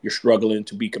where you're struggling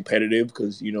to be competitive,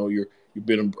 because you've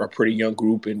been a pretty young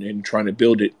group and trying to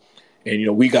build it,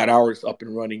 and we got ours up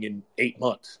and running in 8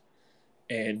 months.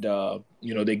 And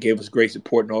they gave us great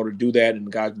support in order to do that, and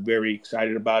the guys were very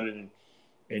excited about it.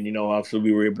 And obviously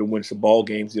we were able to win some ball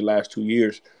games the last 2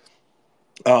 years.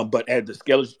 But at the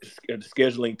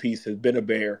scheduling piece has been a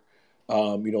bear.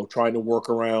 Trying to work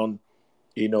around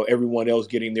everyone else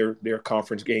getting their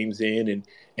conference games in,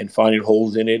 and finding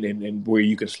holes in it, and where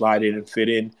you can slide in and fit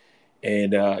in.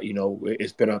 And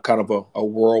it's been a kind of a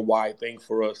worldwide thing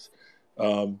for us.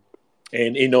 And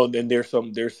then there's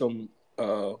some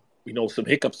some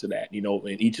hiccups to that.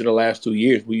 In each of the last 2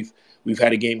 years, we've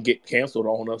had a game get canceled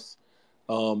on us,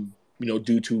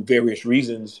 due to various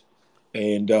reasons.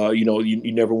 And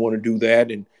you never want to do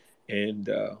that, and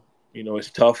it's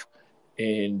tough.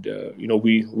 And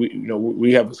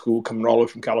we have a school coming all the way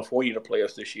from California to play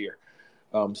us this year.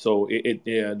 So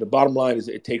the bottom line is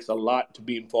it takes a lot to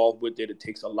be involved with it. It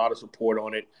takes a lot of support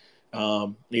on it.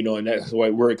 And that's why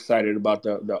we're excited about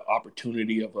the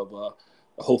opportunity of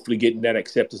hopefully getting that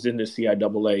acceptance in the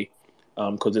CIAA,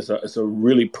 because it's a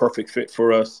really perfect fit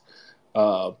for us.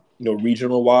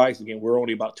 Regional wise, again, we're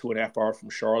only about 2.5 hours from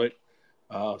Charlotte.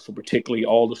 So particularly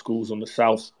all the schools on the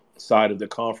south side of the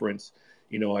conference,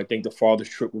 I think the farthest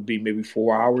trip would be maybe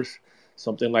 4 hours,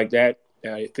 something like that.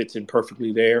 It fits in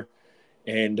perfectly there.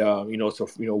 And,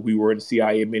 we were in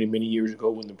CIA many, many years ago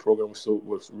when the program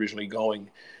was originally going.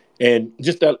 And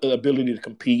just the ability to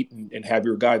compete and have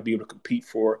your guys be able to compete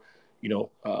for,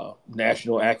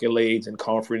 national accolades and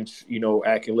conference,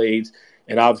 accolades,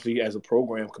 and obviously as a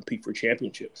program compete for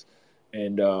championships.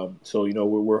 And so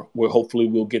we're hopefully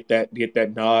we'll get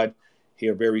that nod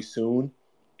here very soon,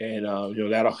 and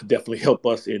that'll definitely help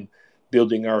us in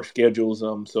building our schedules.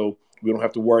 So we don't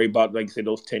have to worry about, like I said,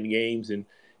 those 10 games, and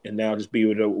now just be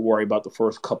able to worry about the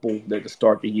first couple that to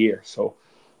start the year. So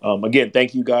again,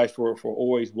 thank you guys for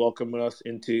always welcoming us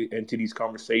into these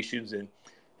conversations, and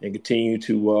continue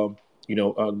to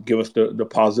give us the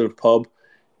positive pub.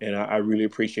 And I really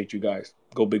appreciate you guys.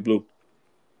 Go Big Blue.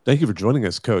 Thank you for joining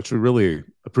us, Coach. We really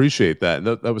appreciate that. And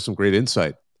that was some great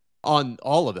insight on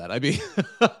all of that. I mean,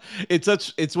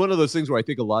 it's one of those things where I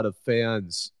think a lot of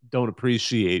fans don't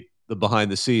appreciate the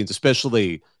behind the scenes,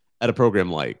 especially at a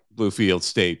program like Bluefield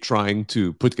State, trying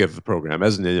to put together the program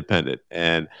as an independent,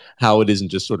 and how it isn't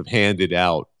just sort of handed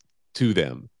out to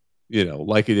them,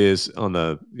 like it is on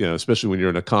the, especially when you're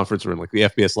in a conference or in like the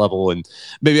FBS level, and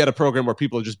maybe at a program where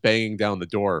people are just banging down the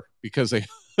door because they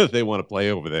they want to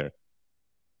play over there.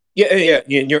 Yeah.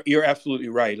 You're absolutely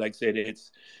right. Like I said,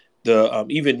 it's the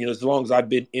even as long as I've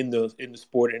been in the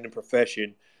sport and in the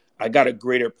profession, I got a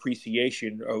greater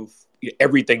appreciation of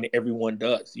everything that everyone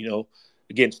does.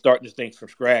 Again, starting this thing from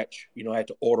scratch. I had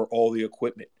to order all the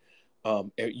equipment,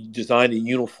 design the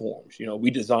uniforms.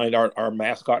 We designed our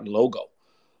mascot and logo,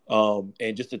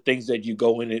 and just the things that you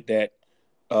go in it that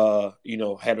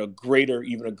had a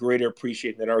greater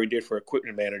appreciation than I already did for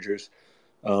equipment managers.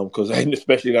 Because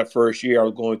especially that first year, I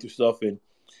was going through stuff, and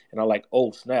I'm like,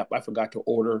 oh snap, I forgot to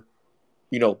order,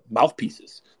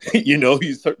 mouthpieces.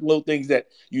 These certain little things that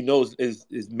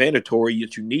is mandatory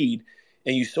that you need,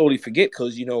 and you solely forget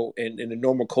because in the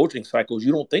normal coaching cycles,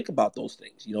 you don't think about those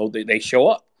things. They show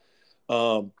up,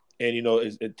 and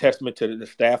it's a testament to the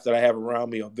staff that I have around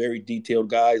me are very detailed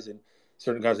guys, and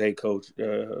certain guys, hey coach,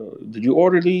 did you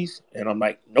order these? And I'm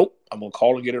like, nope, I'm gonna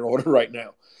call and get an order right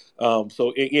now.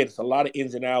 So again, it's a lot of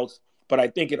ins and outs, but I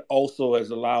think it also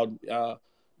has allowed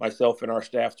myself and our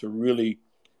staff to really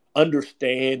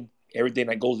understand everything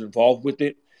that goes involved with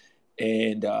it.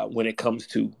 And when it comes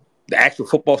to the actual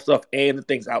football stuff and the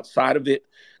things outside of it,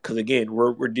 because again,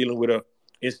 we're dealing with an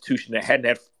institution that hadn't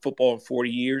had football in 40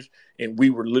 years, and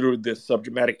we were literally the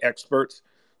subject matter experts.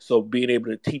 So being able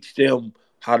to teach them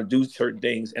how to do certain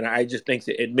things, and I just think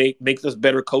that it makes us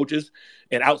better coaches,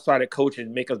 and outside of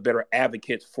coaching, make us better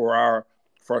advocates for our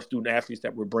student athletes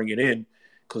that we're bringing in,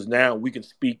 because now we can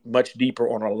speak much deeper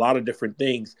on a lot of different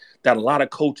things that a lot of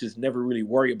coaches never really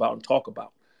worry about and talk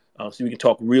about. So we can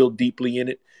talk real deeply in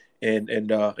it, and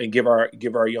give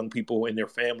our young people and their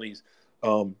families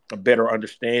a better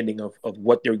understanding of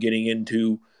what they're getting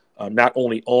into. Not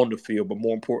only on the field, but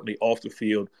more importantly off the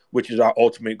field, which is our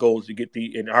ultimate goal, is to get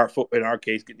in our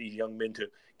case, get these young men to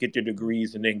get their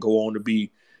degrees and then go on to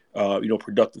be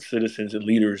productive citizens and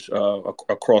leaders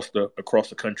across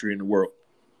the country and the world.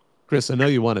 Kris, I know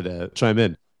you wanted to chime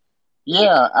in.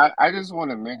 Yeah, I just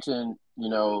want to mention,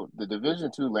 the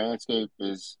Division II landscape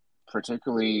is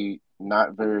particularly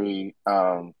not very,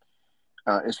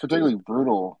 it's particularly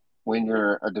brutal when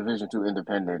you're a Division II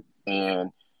independent.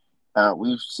 And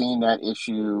we've seen that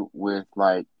issue with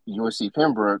like USC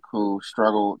Pembroke, who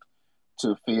struggled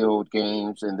to field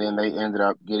games, and then they ended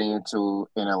up getting into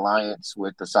an alliance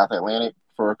with the South Atlantic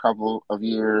for a couple of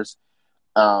years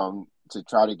to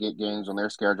try to get games on their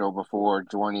schedule before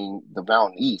joining the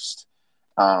Mountain East,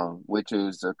 which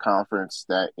is a conference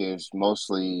that is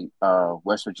mostly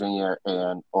West Virginia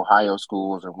and Ohio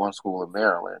schools and one school in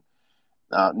Maryland.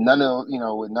 With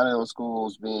none of those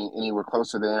schools being anywhere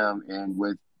close to them, and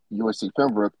with USC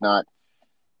Pembroke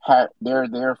they're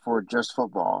there for just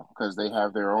football because they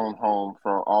have their own home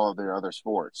for all of their other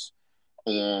sports,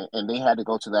 and they had to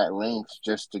go to that length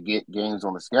just to get games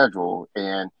on the schedule.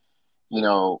 And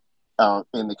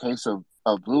in the case of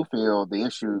Bluefield, the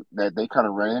issue that they kind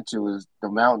of ran into is the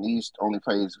Mountain East only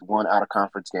plays one out of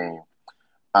conference game.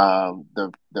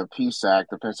 The PSAC,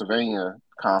 the Pennsylvania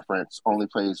Conference, only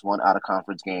plays one out of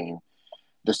conference game.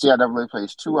 The CIAA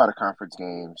plays two out of conference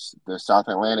games. The South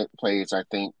Atlantic plays, I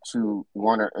think, two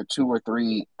or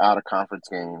three out of conference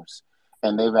games,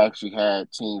 and they've actually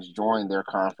had teams join their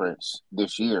conference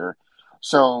this year.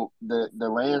 So the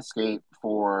landscape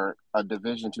for a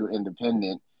Division II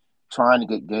independent trying to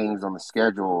get games on the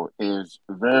schedule is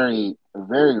very,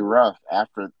 very rough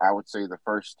after, I would say, the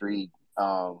first three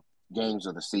games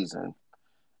of the season,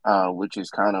 which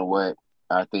is kind of what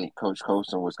I think Coach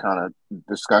Coaxum was kind of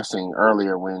discussing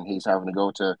earlier when he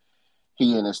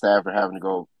and his staff are having to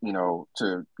go,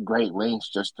 to great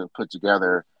lengths just to put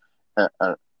together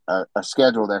a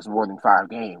schedule that's more than 5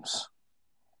 games.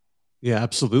 Yeah,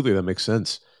 absolutely. That makes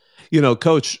sense.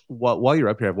 Coach, while you're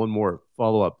up here, I have one more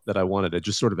follow-up that I wanted to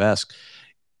just sort of ask.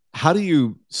 How do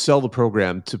you sell the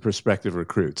program to prospective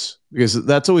recruits? Because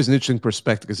that's always an interesting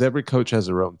perspective, because every coach has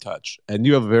their own touch, and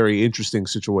you have a very interesting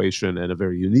situation and a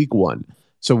very unique one.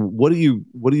 So what do you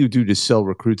do to sell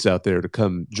recruits out there to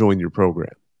come join your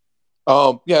program?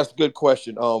 Yeah, it's a good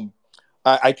question.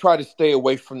 I try to stay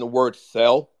away from the word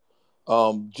sell,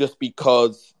 just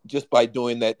because just by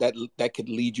doing that could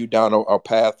lead you down a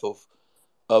path of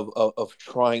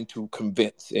trying to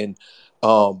convince. And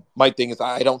my thing is,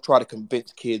 I don't try to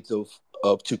convince kids of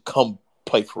to come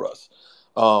play for us.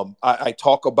 I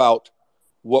talk about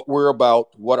what we're about,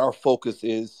 what our focus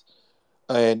is,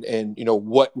 and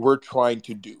what we're trying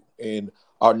to do. And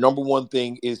our number one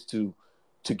thing is to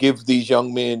give these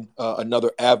young men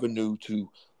another avenue to,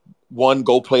 one,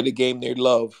 go play the game they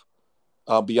love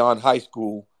beyond high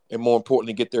school, and more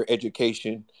importantly, get their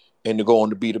education and to go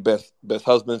on to be the best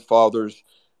husbands, fathers,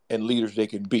 and leaders they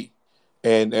can be.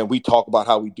 And we talk about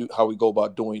how we go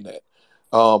about doing that.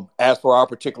 As for our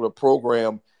particular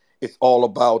program, it's all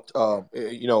about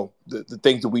the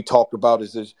things that we talked about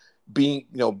is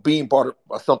being part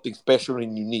of something special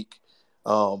and unique.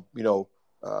 We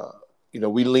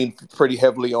lean pretty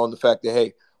heavily on the fact that,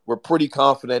 hey, we're pretty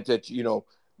confident that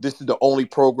this is the only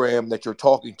program that you're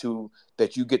talking to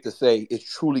that you get to say it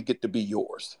truly get to be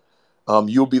yours.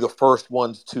 You'll be the first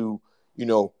ones to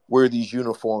wear these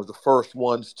uniforms, the first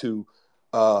ones to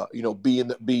be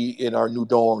in our new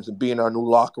dorms and be in our new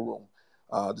locker room,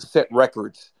 to set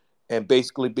records and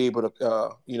basically be able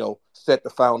to set the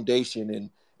foundation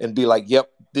and be like,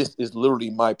 yep, this is literally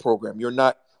my program. You're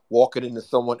not walking into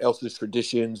someone else's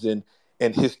traditions and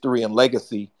history and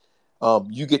legacy.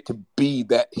 You get to be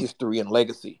that history and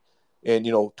legacy. And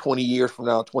 20 years from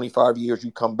now, 25 years,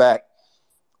 you come back,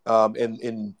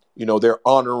 and they're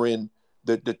honoring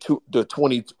the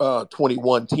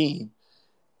 2021 team,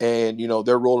 and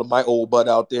they're rolling my old butt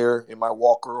out there in my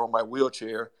walker or my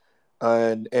wheelchair,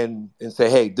 and say,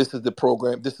 hey, this is the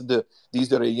program. These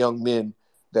are the young men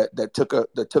that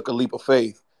took a leap of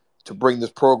faith to bring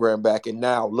this program back, and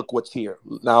now look what's here.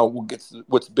 Now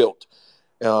what's built.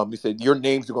 He said, your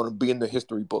names are going to be in the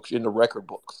history books, in the record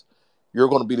books. You're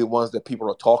going to be the ones that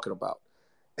people are talking about,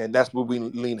 and that's what we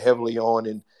lean heavily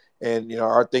on. And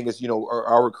our thing is,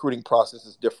 our recruiting process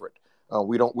is different.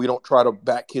 We don't try to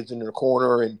back kids into the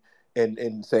corner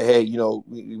and say, hey,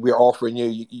 we're offering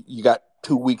you got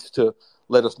 2 weeks to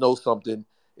let us know something.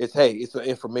 It's, hey, it's an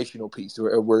informational piece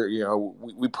where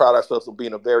we pride ourselves on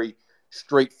being a very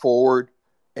straightforward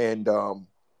and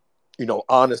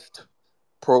honest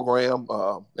program,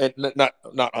 and not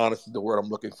honest is the word I'm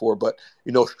looking for, but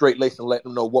straight laced and letting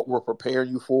them know what we're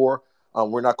preparing you for.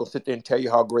 We're not going to sit there and tell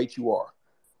you how great you are,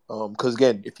 because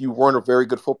again, if you weren't a very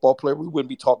good football player, we wouldn't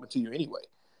be talking to you anyway.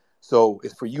 So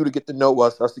it's for you to get to know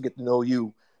us to get to know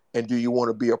you, and do you want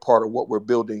to be a part of what we're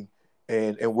building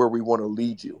and where we want to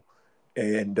lead you?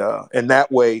 And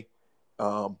that way,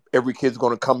 every kid's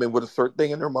going to come in with a certain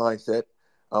thing in their mindset.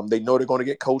 They know they're going to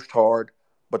get coached hard,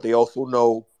 but they also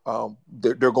know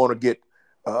they're going to get.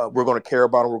 We're going to care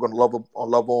about them. We're going to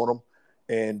love on them,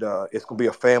 and it's going to be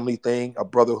a family thing, a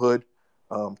brotherhood,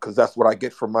 because that's what I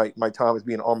get from my time as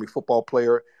being an Army football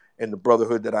player and the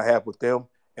brotherhood that I have with them.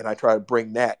 And I try to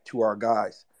bring that to our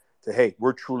guys. To hey,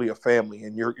 we're truly a family,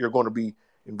 and you're going to be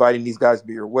inviting these guys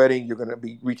to your wedding. You're going to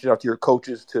be reaching out to your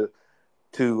coaches to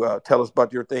tell us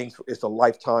about your things. It's a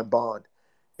lifetime bond,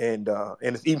 and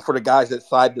it's even for the guys that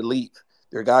decided to leave.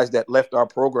 There are guys that left our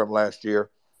program last year,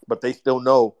 but they still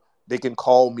know they can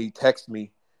call me, text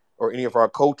me, or any of our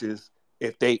coaches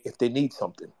if they need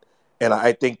something. And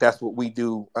I think that's what we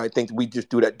do. I think we just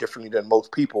do that differently than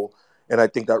most people, and I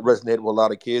think that resonated with a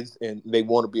lot of kids, and they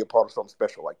want to be a part of something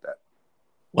special like that.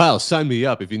 Wow, sign me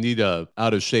up if you need a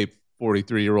out of shape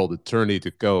 43-year-old attorney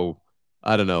to go.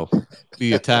 I don't know,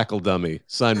 be a tackle dummy.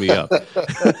 Sign me up.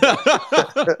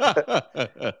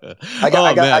 I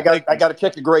got to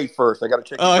check your grade first.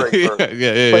 First.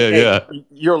 Yeah.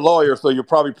 You're a lawyer, so you're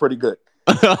probably pretty good.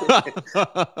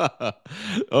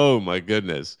 Oh my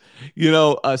goodness.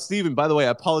 Stephen, by the way,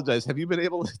 I apologize. Have you been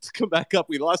able to come back up?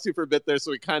 We lost you for a bit there, so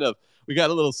we got a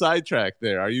little sidetracked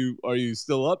there. Are you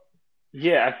still up?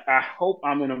 Yeah, I hope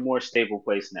I'm in a more stable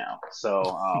place now. So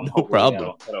No hopefully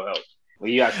problem. that'll help. Well,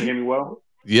 you guys can hear me well?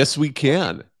 Yes, we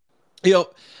can.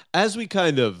 As we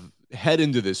kind of head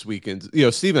into this weekend,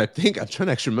 Stephen, I'm trying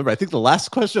to actually remember. I think the last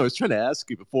question I was trying to ask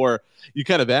you before you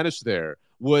kind of vanished there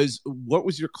was, what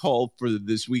was your call for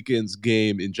this weekend's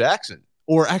game in Jackson?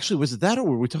 Or actually, was it that, or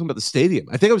were we talking about the stadium?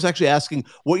 I think I was actually asking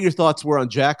what your thoughts were on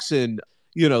Jackson.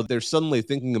 They're suddenly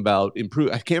thinking about I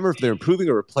can't remember if they're improving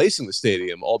or replacing the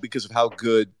stadium, all because of how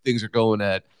good things are going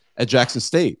at Jackson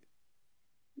State.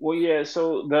 Well, yeah.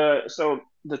 So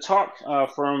the talk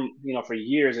for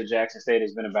years at Jackson State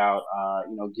has been about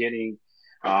getting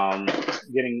a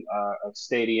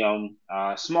stadium,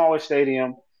 smaller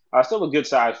stadium, still a good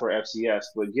size for FCS,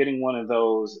 but getting one of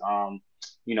those on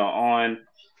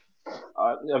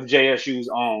of JSU's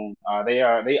own. They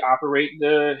operate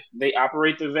the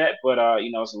vet, but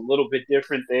it's a little bit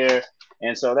different there,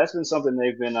 and so that's been something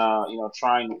they've been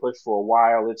trying to push for a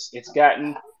while. It's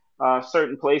gotten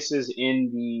certain places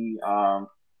in the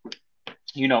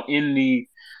in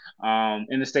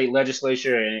the state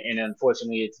legislature, and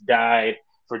unfortunately, it's died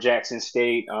for Jackson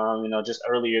State. Just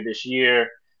earlier this year,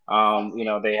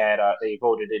 they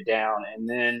voted it down, and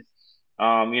then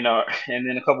and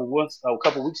then a couple weeks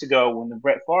ago, when the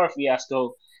Brett Favre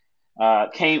fiasco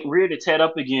reared its head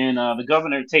up again, the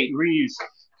governor Tate Reeves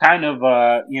kind of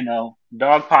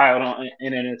dogpiled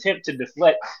in an attempt to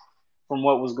deflect from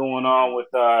what was going on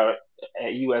with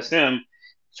at USM,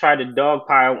 tried to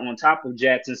dogpile on top of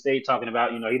Jackson State, talking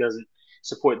about he doesn't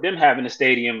support them having a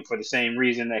stadium for the same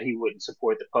reason that he wouldn't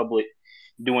support the public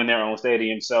doing their own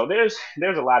stadium. So there's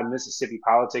a lot of Mississippi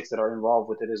politics that are involved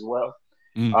with it as well.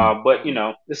 Mm-hmm. But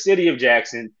the city of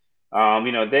Jackson,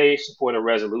 they support a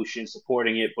resolution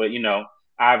supporting it, but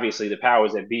obviously the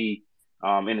powers that be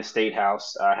in the state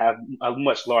house have a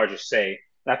much larger say.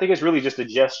 And I think it's really just a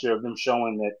gesture of them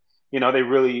showing that they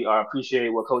really appreciate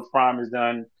what Coach Prime has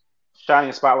done, shining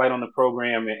a spotlight on the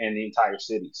program and the entire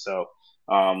city. So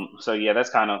yeah, that's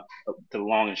kind of the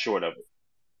long and short of it.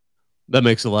 That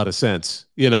makes a lot of sense.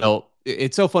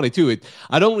 It's so funny too.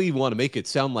 I don't even want to make it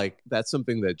sound like that's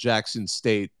something that Jackson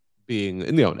State, being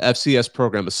an FCS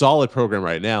program, a solid program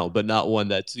right now, but not one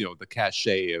that's the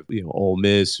cachet of Ole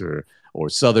Miss or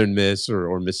Southern Miss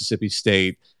or Mississippi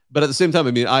State. But at the same time,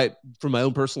 from my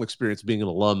own personal experience being an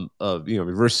alum of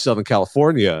University of Southern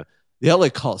California, the LA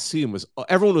Coliseum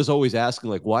everyone was always asking,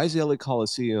 like, why is the LA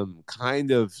Coliseum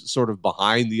kind of sort of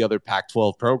behind the other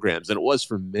Pac-12 programs? And it was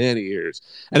for many years.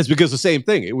 And it's because the same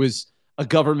thing. It was a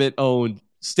government-owned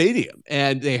stadium,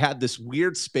 and they had this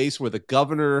weird space where the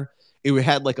governor, it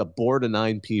had like a board of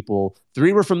 9 people.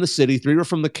 3 were from the city, 3 were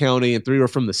from the county, and 3 were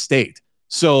from the state.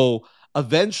 So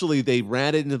eventually they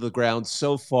ran it into the ground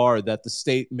so far that the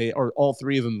state or all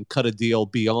 3 of them cut a deal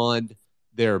beyond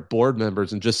their board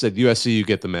members and just said, USC, you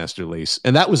get the master lease.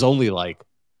 And that was only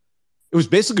it was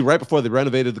basically right before they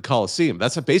renovated the Coliseum.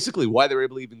 That's basically why they were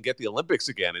able to even get the Olympics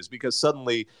again, is because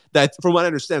suddenly that, from what I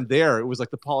understand there, it was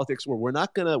like the politics where we're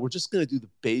just going to do the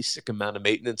basic amount of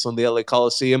maintenance on the LA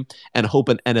Coliseum and hope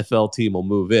an NFL team will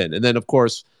move in. And then of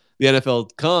course the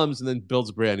NFL comes and then builds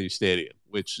a brand new stadium,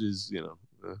 which is,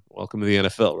 welcome to the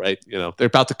NFL, right? They're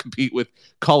about to compete with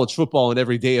college football in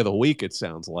every day of the week, it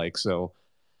sounds like. So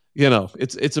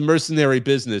it's a mercenary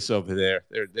business over there.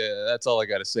 That's all I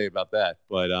got to say about that.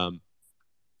 But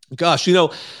gosh,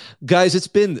 guys, it's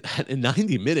been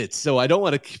 90 minutes, so I don't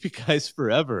want to keep you guys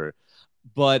forever.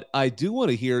 But I do want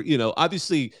to hear,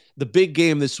 obviously the big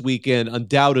game this weekend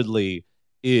undoubtedly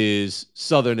is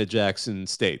Southern at Jackson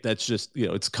State. That's just,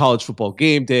 it's college football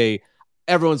game day.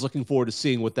 Everyone's looking forward to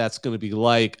seeing what that's going to be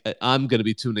like. I'm going to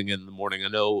be tuning in the morning. I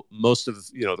know most of,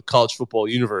 the college football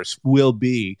universe will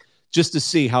be, just to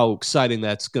see how exciting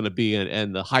that's going to be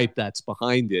and the hype that's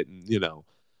behind it. And,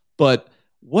 but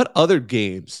what other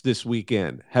games this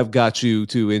weekend have got you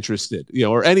too interested,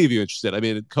 or any of you interested? I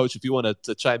mean, Coach, if you want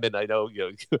to chime in, I know,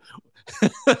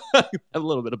 have a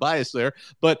little bit of bias there,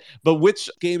 but which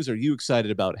games are you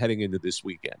excited about heading into this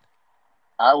weekend?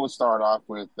 I would start off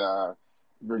with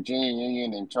Virginia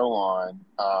Union and Chowan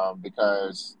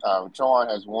because Chowan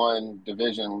has one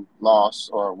division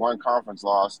loss or one conference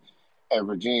loss, and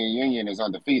Virginia Union is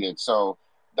undefeated. So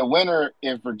the winner,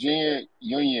 if Virginia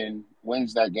Union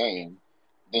wins that game,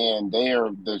 then they are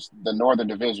the Northern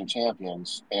Division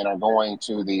champions and are going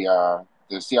to the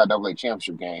CIAA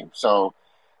championship game. So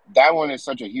that one is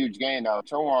such a huge game. Now, if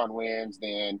Chowan wins,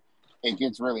 then it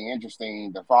gets really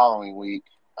interesting the following week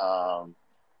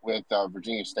with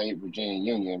Virginia State, Virginia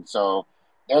Union. So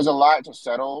there's a lot to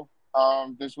settle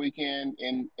this weekend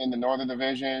in the Northern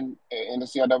Division in the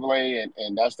CIAA,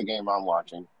 and that's the game I'm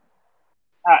watching.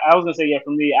 I was gonna say, yeah, for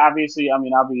me, obviously, I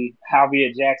mean, I'll be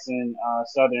at Jackson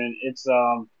Southern. It's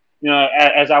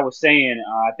as I was saying,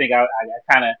 I think I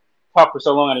kind of talked for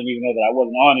so long I didn't even know that I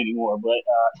wasn't on anymore. But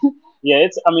yeah,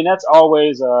 I mean, that's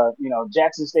always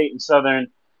Jackson State and Southern.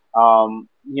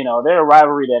 They're a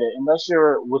rivalry that unless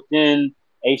you're within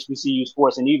HBCU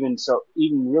sports, and even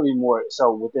really more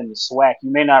so within the SWAC, you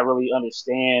may not really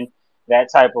understand that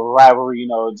type of rivalry.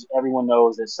 Everyone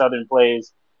knows that Southern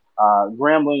plays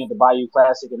Grambling at the Bayou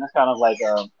Classic, and that's kind of like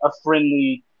a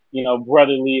friendly,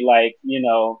 brotherly, like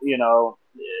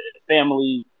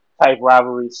family type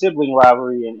rivalry, sibling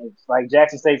rivalry, and it's like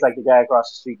Jackson State's like the guy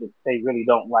across the street that they really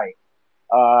don't like.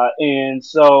 And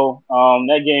so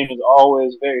that game is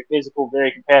always very physical,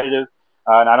 very competitive,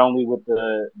 not only with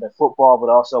the football, but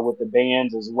also with the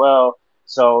bands as well.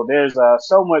 So there's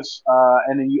so much,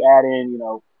 and then you add in,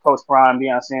 Coach Prime,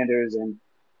 Deion Sanders, and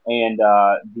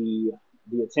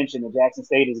the attention that Jackson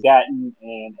State has gotten,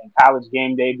 and college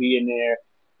game day being there,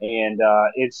 and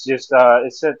it's just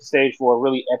it set the stage for a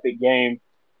really epic game.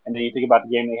 And then you think about the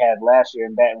game they had last year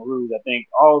in Baton Rouge. I think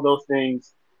all of those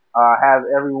things have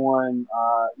everyone,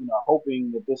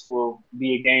 hoping that this will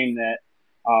be a game that,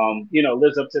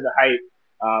 lives up to the hype.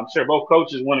 I'm sure both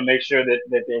coaches want to make sure that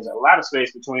there's a lot of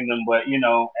space between them, but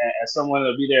as someone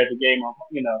that'll be there at the game,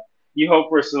 you hope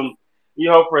for some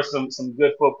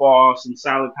good football, some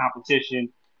solid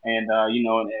competition, and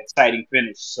an exciting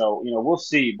finish. So we'll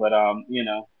see, but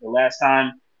the last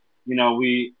time, you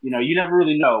never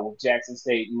really know with Jackson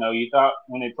State. You thought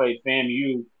when they played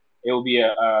FAMU it would be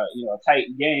a tight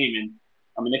game, and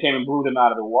I mean they came and blew them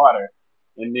out of the water.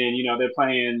 And then they're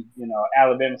playing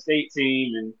Alabama State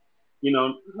team, and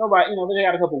nobody they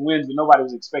had a couple wins, but nobody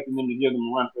was expecting them to give them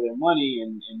a run for their money.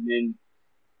 And then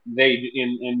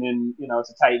it's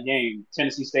a tight game.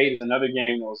 Tennessee State is another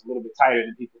game that was a little bit tighter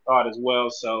than people thought as well.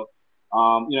 So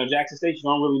Jackson State, you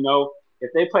don't really know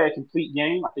if they play a complete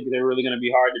game. I think they're really going to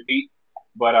be hard to beat.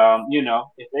 But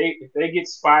if they get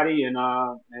spotty and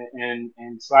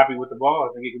sloppy with the ball,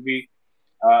 I think it could be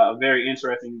a very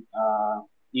interesting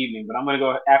evening. But I'm going to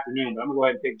go afternoon. But I'm going to go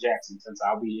ahead and pick Jackson since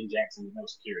I'll be in Jackson with no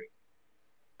security.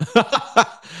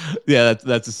 Yeah,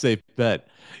 that's a safe bet.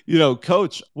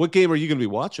 Coach, what game are you going to be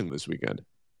watching this weekend?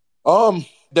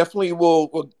 Definitely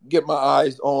will get my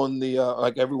eyes on the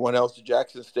like everyone else, the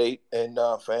Jackson State and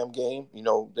FAM game.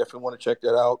 Definitely want to check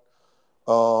that out.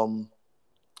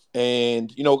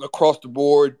 And across the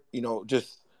board,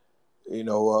 there's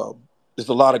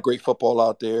a lot of great football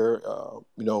out there.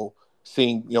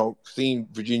 Seeing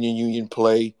Virginia Union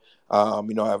play. I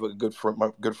have a good friend. My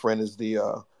good friend is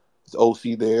the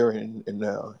OC there, and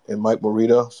Mike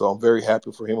Morita. So I'm very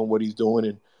happy for him and what he's doing,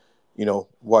 and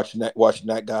watching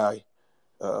that guy,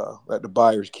 the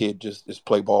Byers kid, just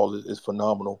play ball is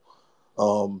phenomenal.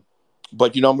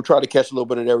 But I'm gonna try to catch a little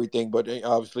bit of everything. But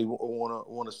obviously,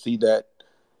 want to see that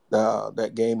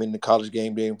game in the college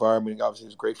game day environment. Obviously,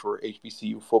 it's great for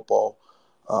HBCU football.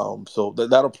 So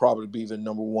that'll probably be the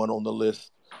number one on the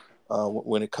list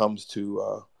when it comes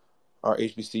to our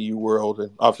HBCU world.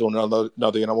 And obviously, on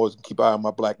another end, I'm always keep an eye on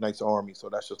my Black Knights Army. So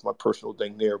that's just my personal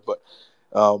thing there. But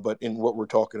in what we're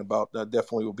talking about, I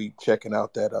definitely will be checking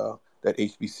out that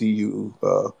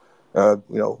HBCU,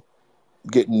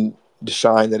 getting the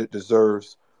shine that it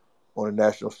deserves on a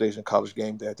national stage in College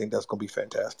Game Day. I think that's going to be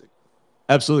fantastic.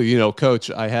 Absolutely.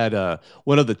 Coach, I had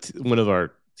one of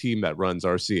our team that runs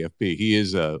our CFP. He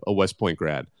is a West Point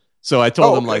grad. So I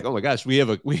told him, like, oh my gosh, we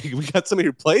got somebody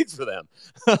who played for them,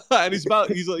 and he's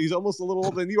almost a little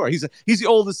older than you are. He's the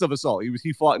oldest of us all.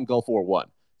 He fought in Gulf War I.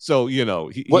 So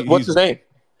What's his name?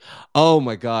 Oh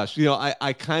my gosh.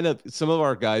 I kind of, some of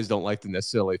our guys don't like to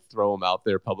necessarily throw them out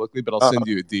there publicly, but I'll send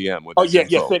you a DM with his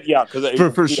info.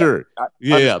 For sure. But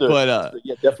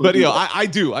I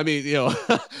do. I mean,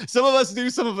 some of us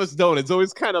do, some of us don't. It's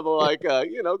always kind of like,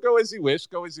 go as you wish,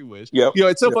 go as you wish. Yep.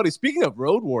 It's so funny. Speaking of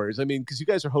Road Warriors, I mean, because you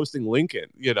guys are hosting Lincoln,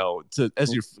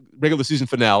 as your regular season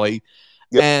finale.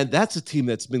 Yep. And that's a team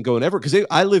that's been going ever, because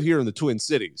I live here in the Twin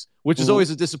Cities, which is always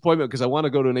a disappointment because I want to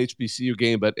go to an HBCU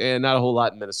game, but not a whole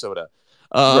lot in Minnesota.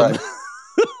 Right.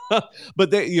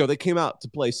 But they came out to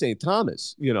play St.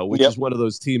 Thomas, which is one of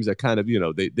those teams that kind of,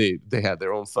 they had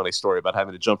their own funny story about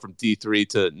having to jump from D3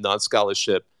 to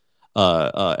non-scholarship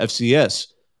FCS.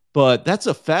 But that's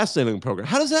a fascinating program.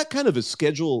 How does that kind of a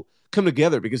schedule come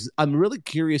together? Because I'm really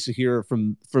curious to hear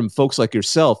from folks like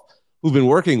yourself who've been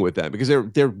working with them, because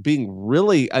they're being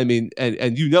really, I mean,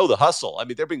 and the hustle. I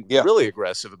mean, they're being really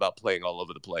aggressive about playing all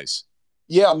over the place.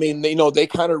 Yeah, I mean, they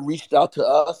kind of reached out to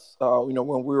us,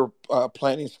 when we were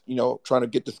planning, trying to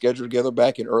get the schedule together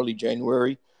back in early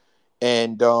January.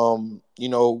 And, when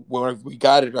we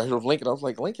got it, I heard of Lincoln. I was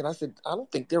like, Lincoln, I said, I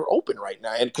don't think they're open right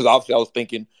now. And because obviously I was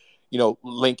thinking,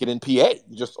 Lincoln and PA,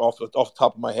 just off the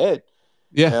top of my head.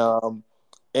 Yeah.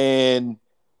 And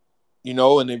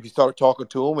then we started talking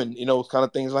to them, and, it's kind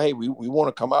of things like, hey, we want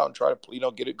to come out and try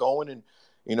to, get it going. And,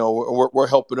 we're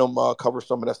helping them cover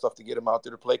some of that stuff to get them out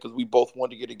there to play, because we both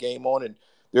wanted to get a game on, and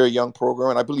they're a young program.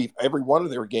 And I believe every one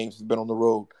of their games has been on the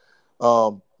road.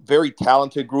 Very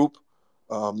talented group.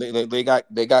 They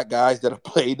got guys that have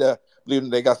played.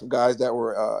 They got some guys that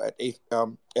were at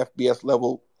FBS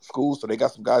level schools, so they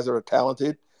got some guys that are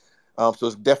talented. So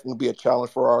it's definitely be a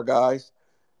challenge for our guys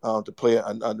to play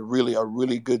a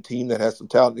really good team that has some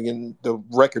talent. Again, the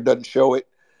record doesn't show it,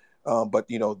 but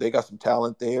they got some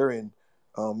talent there, and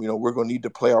we're going to need to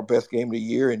play our best game of the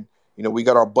year. And we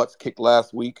got our butts kicked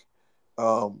last week,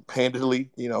 handily.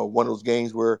 One of those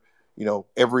games where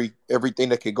everything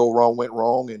that could go wrong went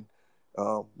wrong, and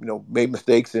made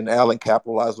mistakes, and Allen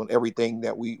capitalized on everything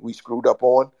that we screwed up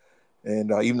on.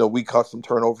 And even though we caught some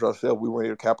turnovers ourselves, we weren't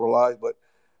able to capitalize. But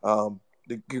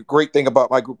the great thing about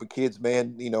my group of kids,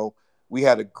 man, we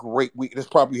had a great week. This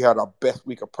probably had our best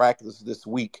week of practice this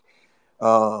week.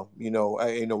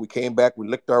 We came back, we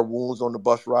licked our wounds on the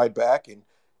bus ride back, and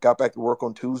got back to work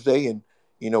on Tuesday. And,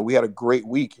 we had a great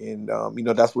week. And,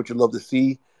 that's what you love to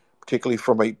see, particularly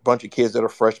from a bunch of kids that are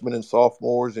freshmen and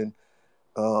sophomores. And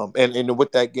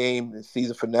with that game, the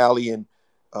season finale, and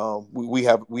we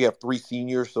have 3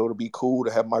 seniors, so it'll be cool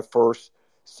to have my first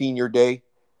senior day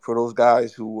for those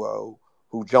guys who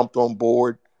jumped on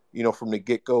board, from the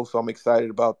get-go. So I'm excited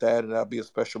about that, and that'll be a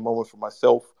special moment for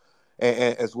myself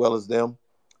and as well as them,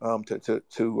 to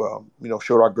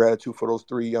show our gratitude for those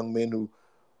 3 young men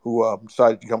who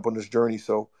decided to jump on this journey.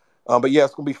 So, but yeah,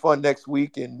 it's gonna be fun next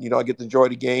week, and I get to enjoy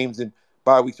the games. And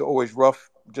bye weeks are always rough,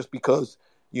 just because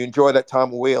you enjoy that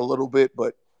time away a little bit,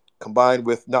 but combined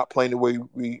with not playing the way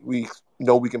we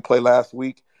know we can play last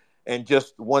week. And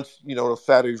just once, those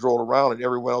Saturdays roll around and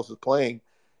everyone else is playing,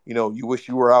 you wish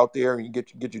you were out there and you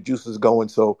get your juices going.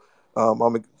 So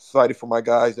I'm excited for my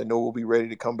guys. I know we'll be ready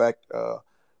to come back,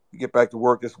 get back to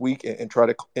work this week, and try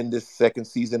to end this second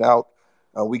season out.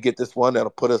 We get this one,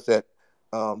 that'll put us at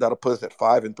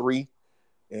 5-3.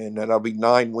 And that'll be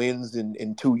 9 wins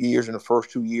in 2 years, in the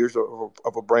first 2 years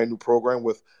of a brand new program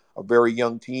with a very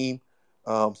young team.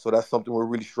 So that's something we're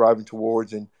really striving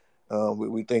towards, and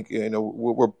we think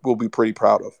we'll be pretty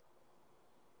proud of.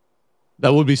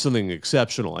 That would be something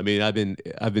exceptional. I mean,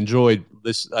 I've enjoyed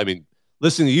this. I mean,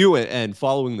 listening to you and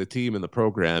following the team and the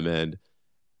program, and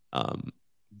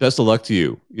best of luck to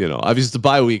you. Obviously it's a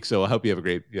bye week, so I hope you have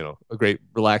a great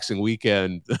relaxing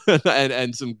weekend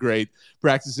and some great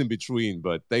practice in between.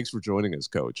 But thanks for joining us,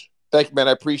 Coach. Thank you, man.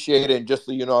 I appreciate it. And just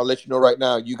so you know, I'll let you know right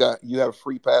now, you have a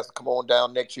free pass to come on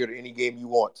down next year to any game you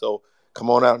want. So come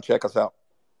on out and check us out.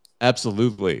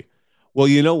 Absolutely. Well,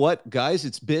 you know what, guys?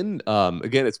 It's been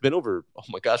it's been over, oh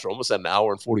my gosh, we're almost at an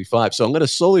hour and 45. So I'm going to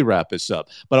slowly wrap this up.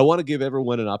 But I want to give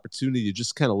everyone an opportunity to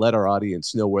just kind of let our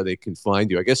audience know where they can find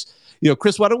you. I guess,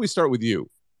 Kris, why don't we start with you?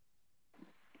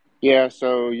 Yeah,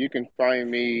 so you can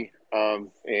find me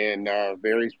in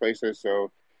various places.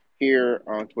 So here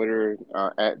on Twitter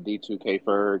at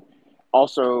D2KFerg.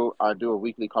 Also, I do a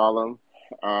weekly column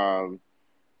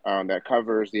that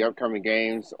covers the upcoming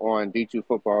games on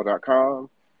D2Football.com.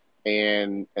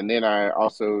 and then I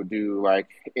also do like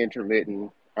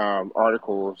intermittent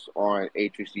articles on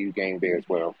HBCU game day as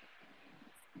well.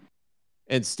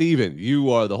 And Steven,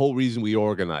 you are the whole reason we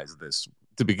organized this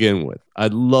to begin with.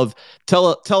 I'd love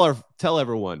tell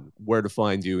everyone where to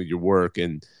find you and your work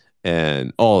and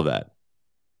all of that.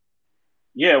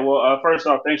 Yeah, well, first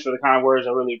off, thanks for the kind words.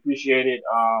 I really appreciate it.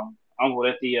 I'm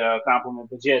with the compliment,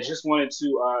 but yeah, just wanted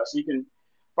to so you can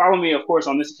follow me, of course,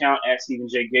 on this account at Stephen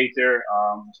J. Gaither.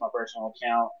 It's my personal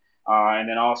account, and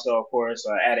then also, of course,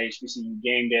 at HBCU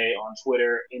Game Day on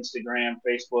Twitter, Instagram,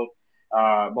 Facebook.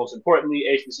 Most importantly,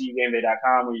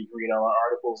 HBCUGameDay.com, where you can read all our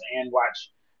articles and watch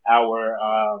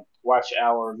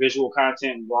our visual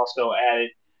content. We've also added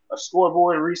a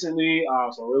scoreboard recently,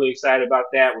 so I'm really excited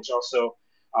about that, which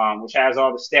has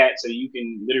all the stats, so you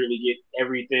can literally get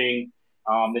everything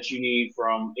that you need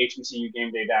from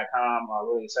HBCUGameDay.com.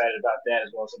 Really excited about that,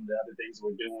 as well as some of the other things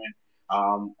we're doing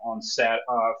on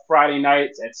Friday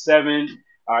nights at 7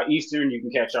 Eastern. You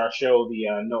can catch our show, the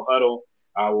No Huddle.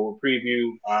 We'll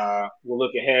preview. We'll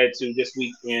look ahead to this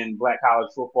week in Black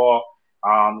College football.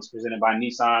 It's presented by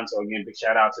Nissan. So again, big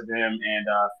shout out to them, and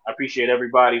I appreciate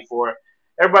everybody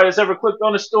that's ever clicked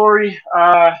on the story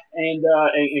and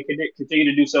continue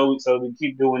to do so. So we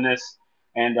keep doing this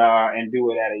and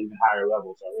do it at an even higher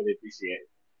level. So I really appreciate it.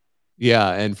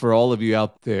 Yeah, and for all of you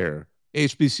out there,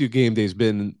 HBCU Game Day has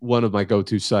been one of my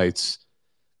go-to sites.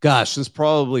 Gosh, since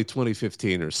probably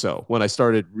 2015 or so, when I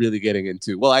started really getting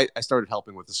into. Well, I started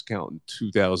helping with this account in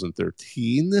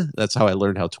 2013. That's how I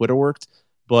learned how Twitter worked.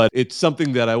 But it's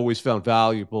something that I always found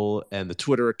valuable, and the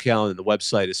Twitter account and the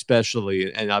website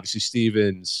especially, and obviously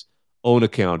Steven's own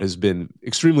account has been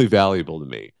extremely valuable to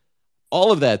me.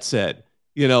 All of that said,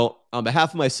 on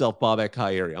behalf of myself, Bob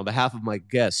Akayeri, on behalf of my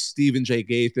guest, Stephen J.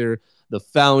 Gaither, the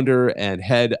founder and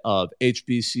head of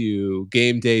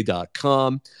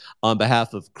HBCUGameDay.com, on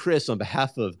behalf of Kris, on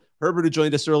behalf of Herbert, who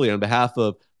joined us earlier, on behalf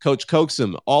of Coach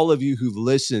Coaxum, all of you who've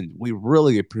listened, we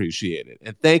really appreciate it.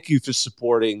 And thank you for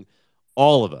supporting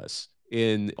all of us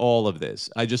in all of this.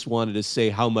 I just wanted to say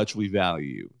how much we value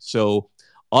you. So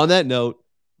on that note,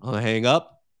 I'll hang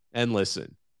up and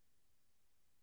listen.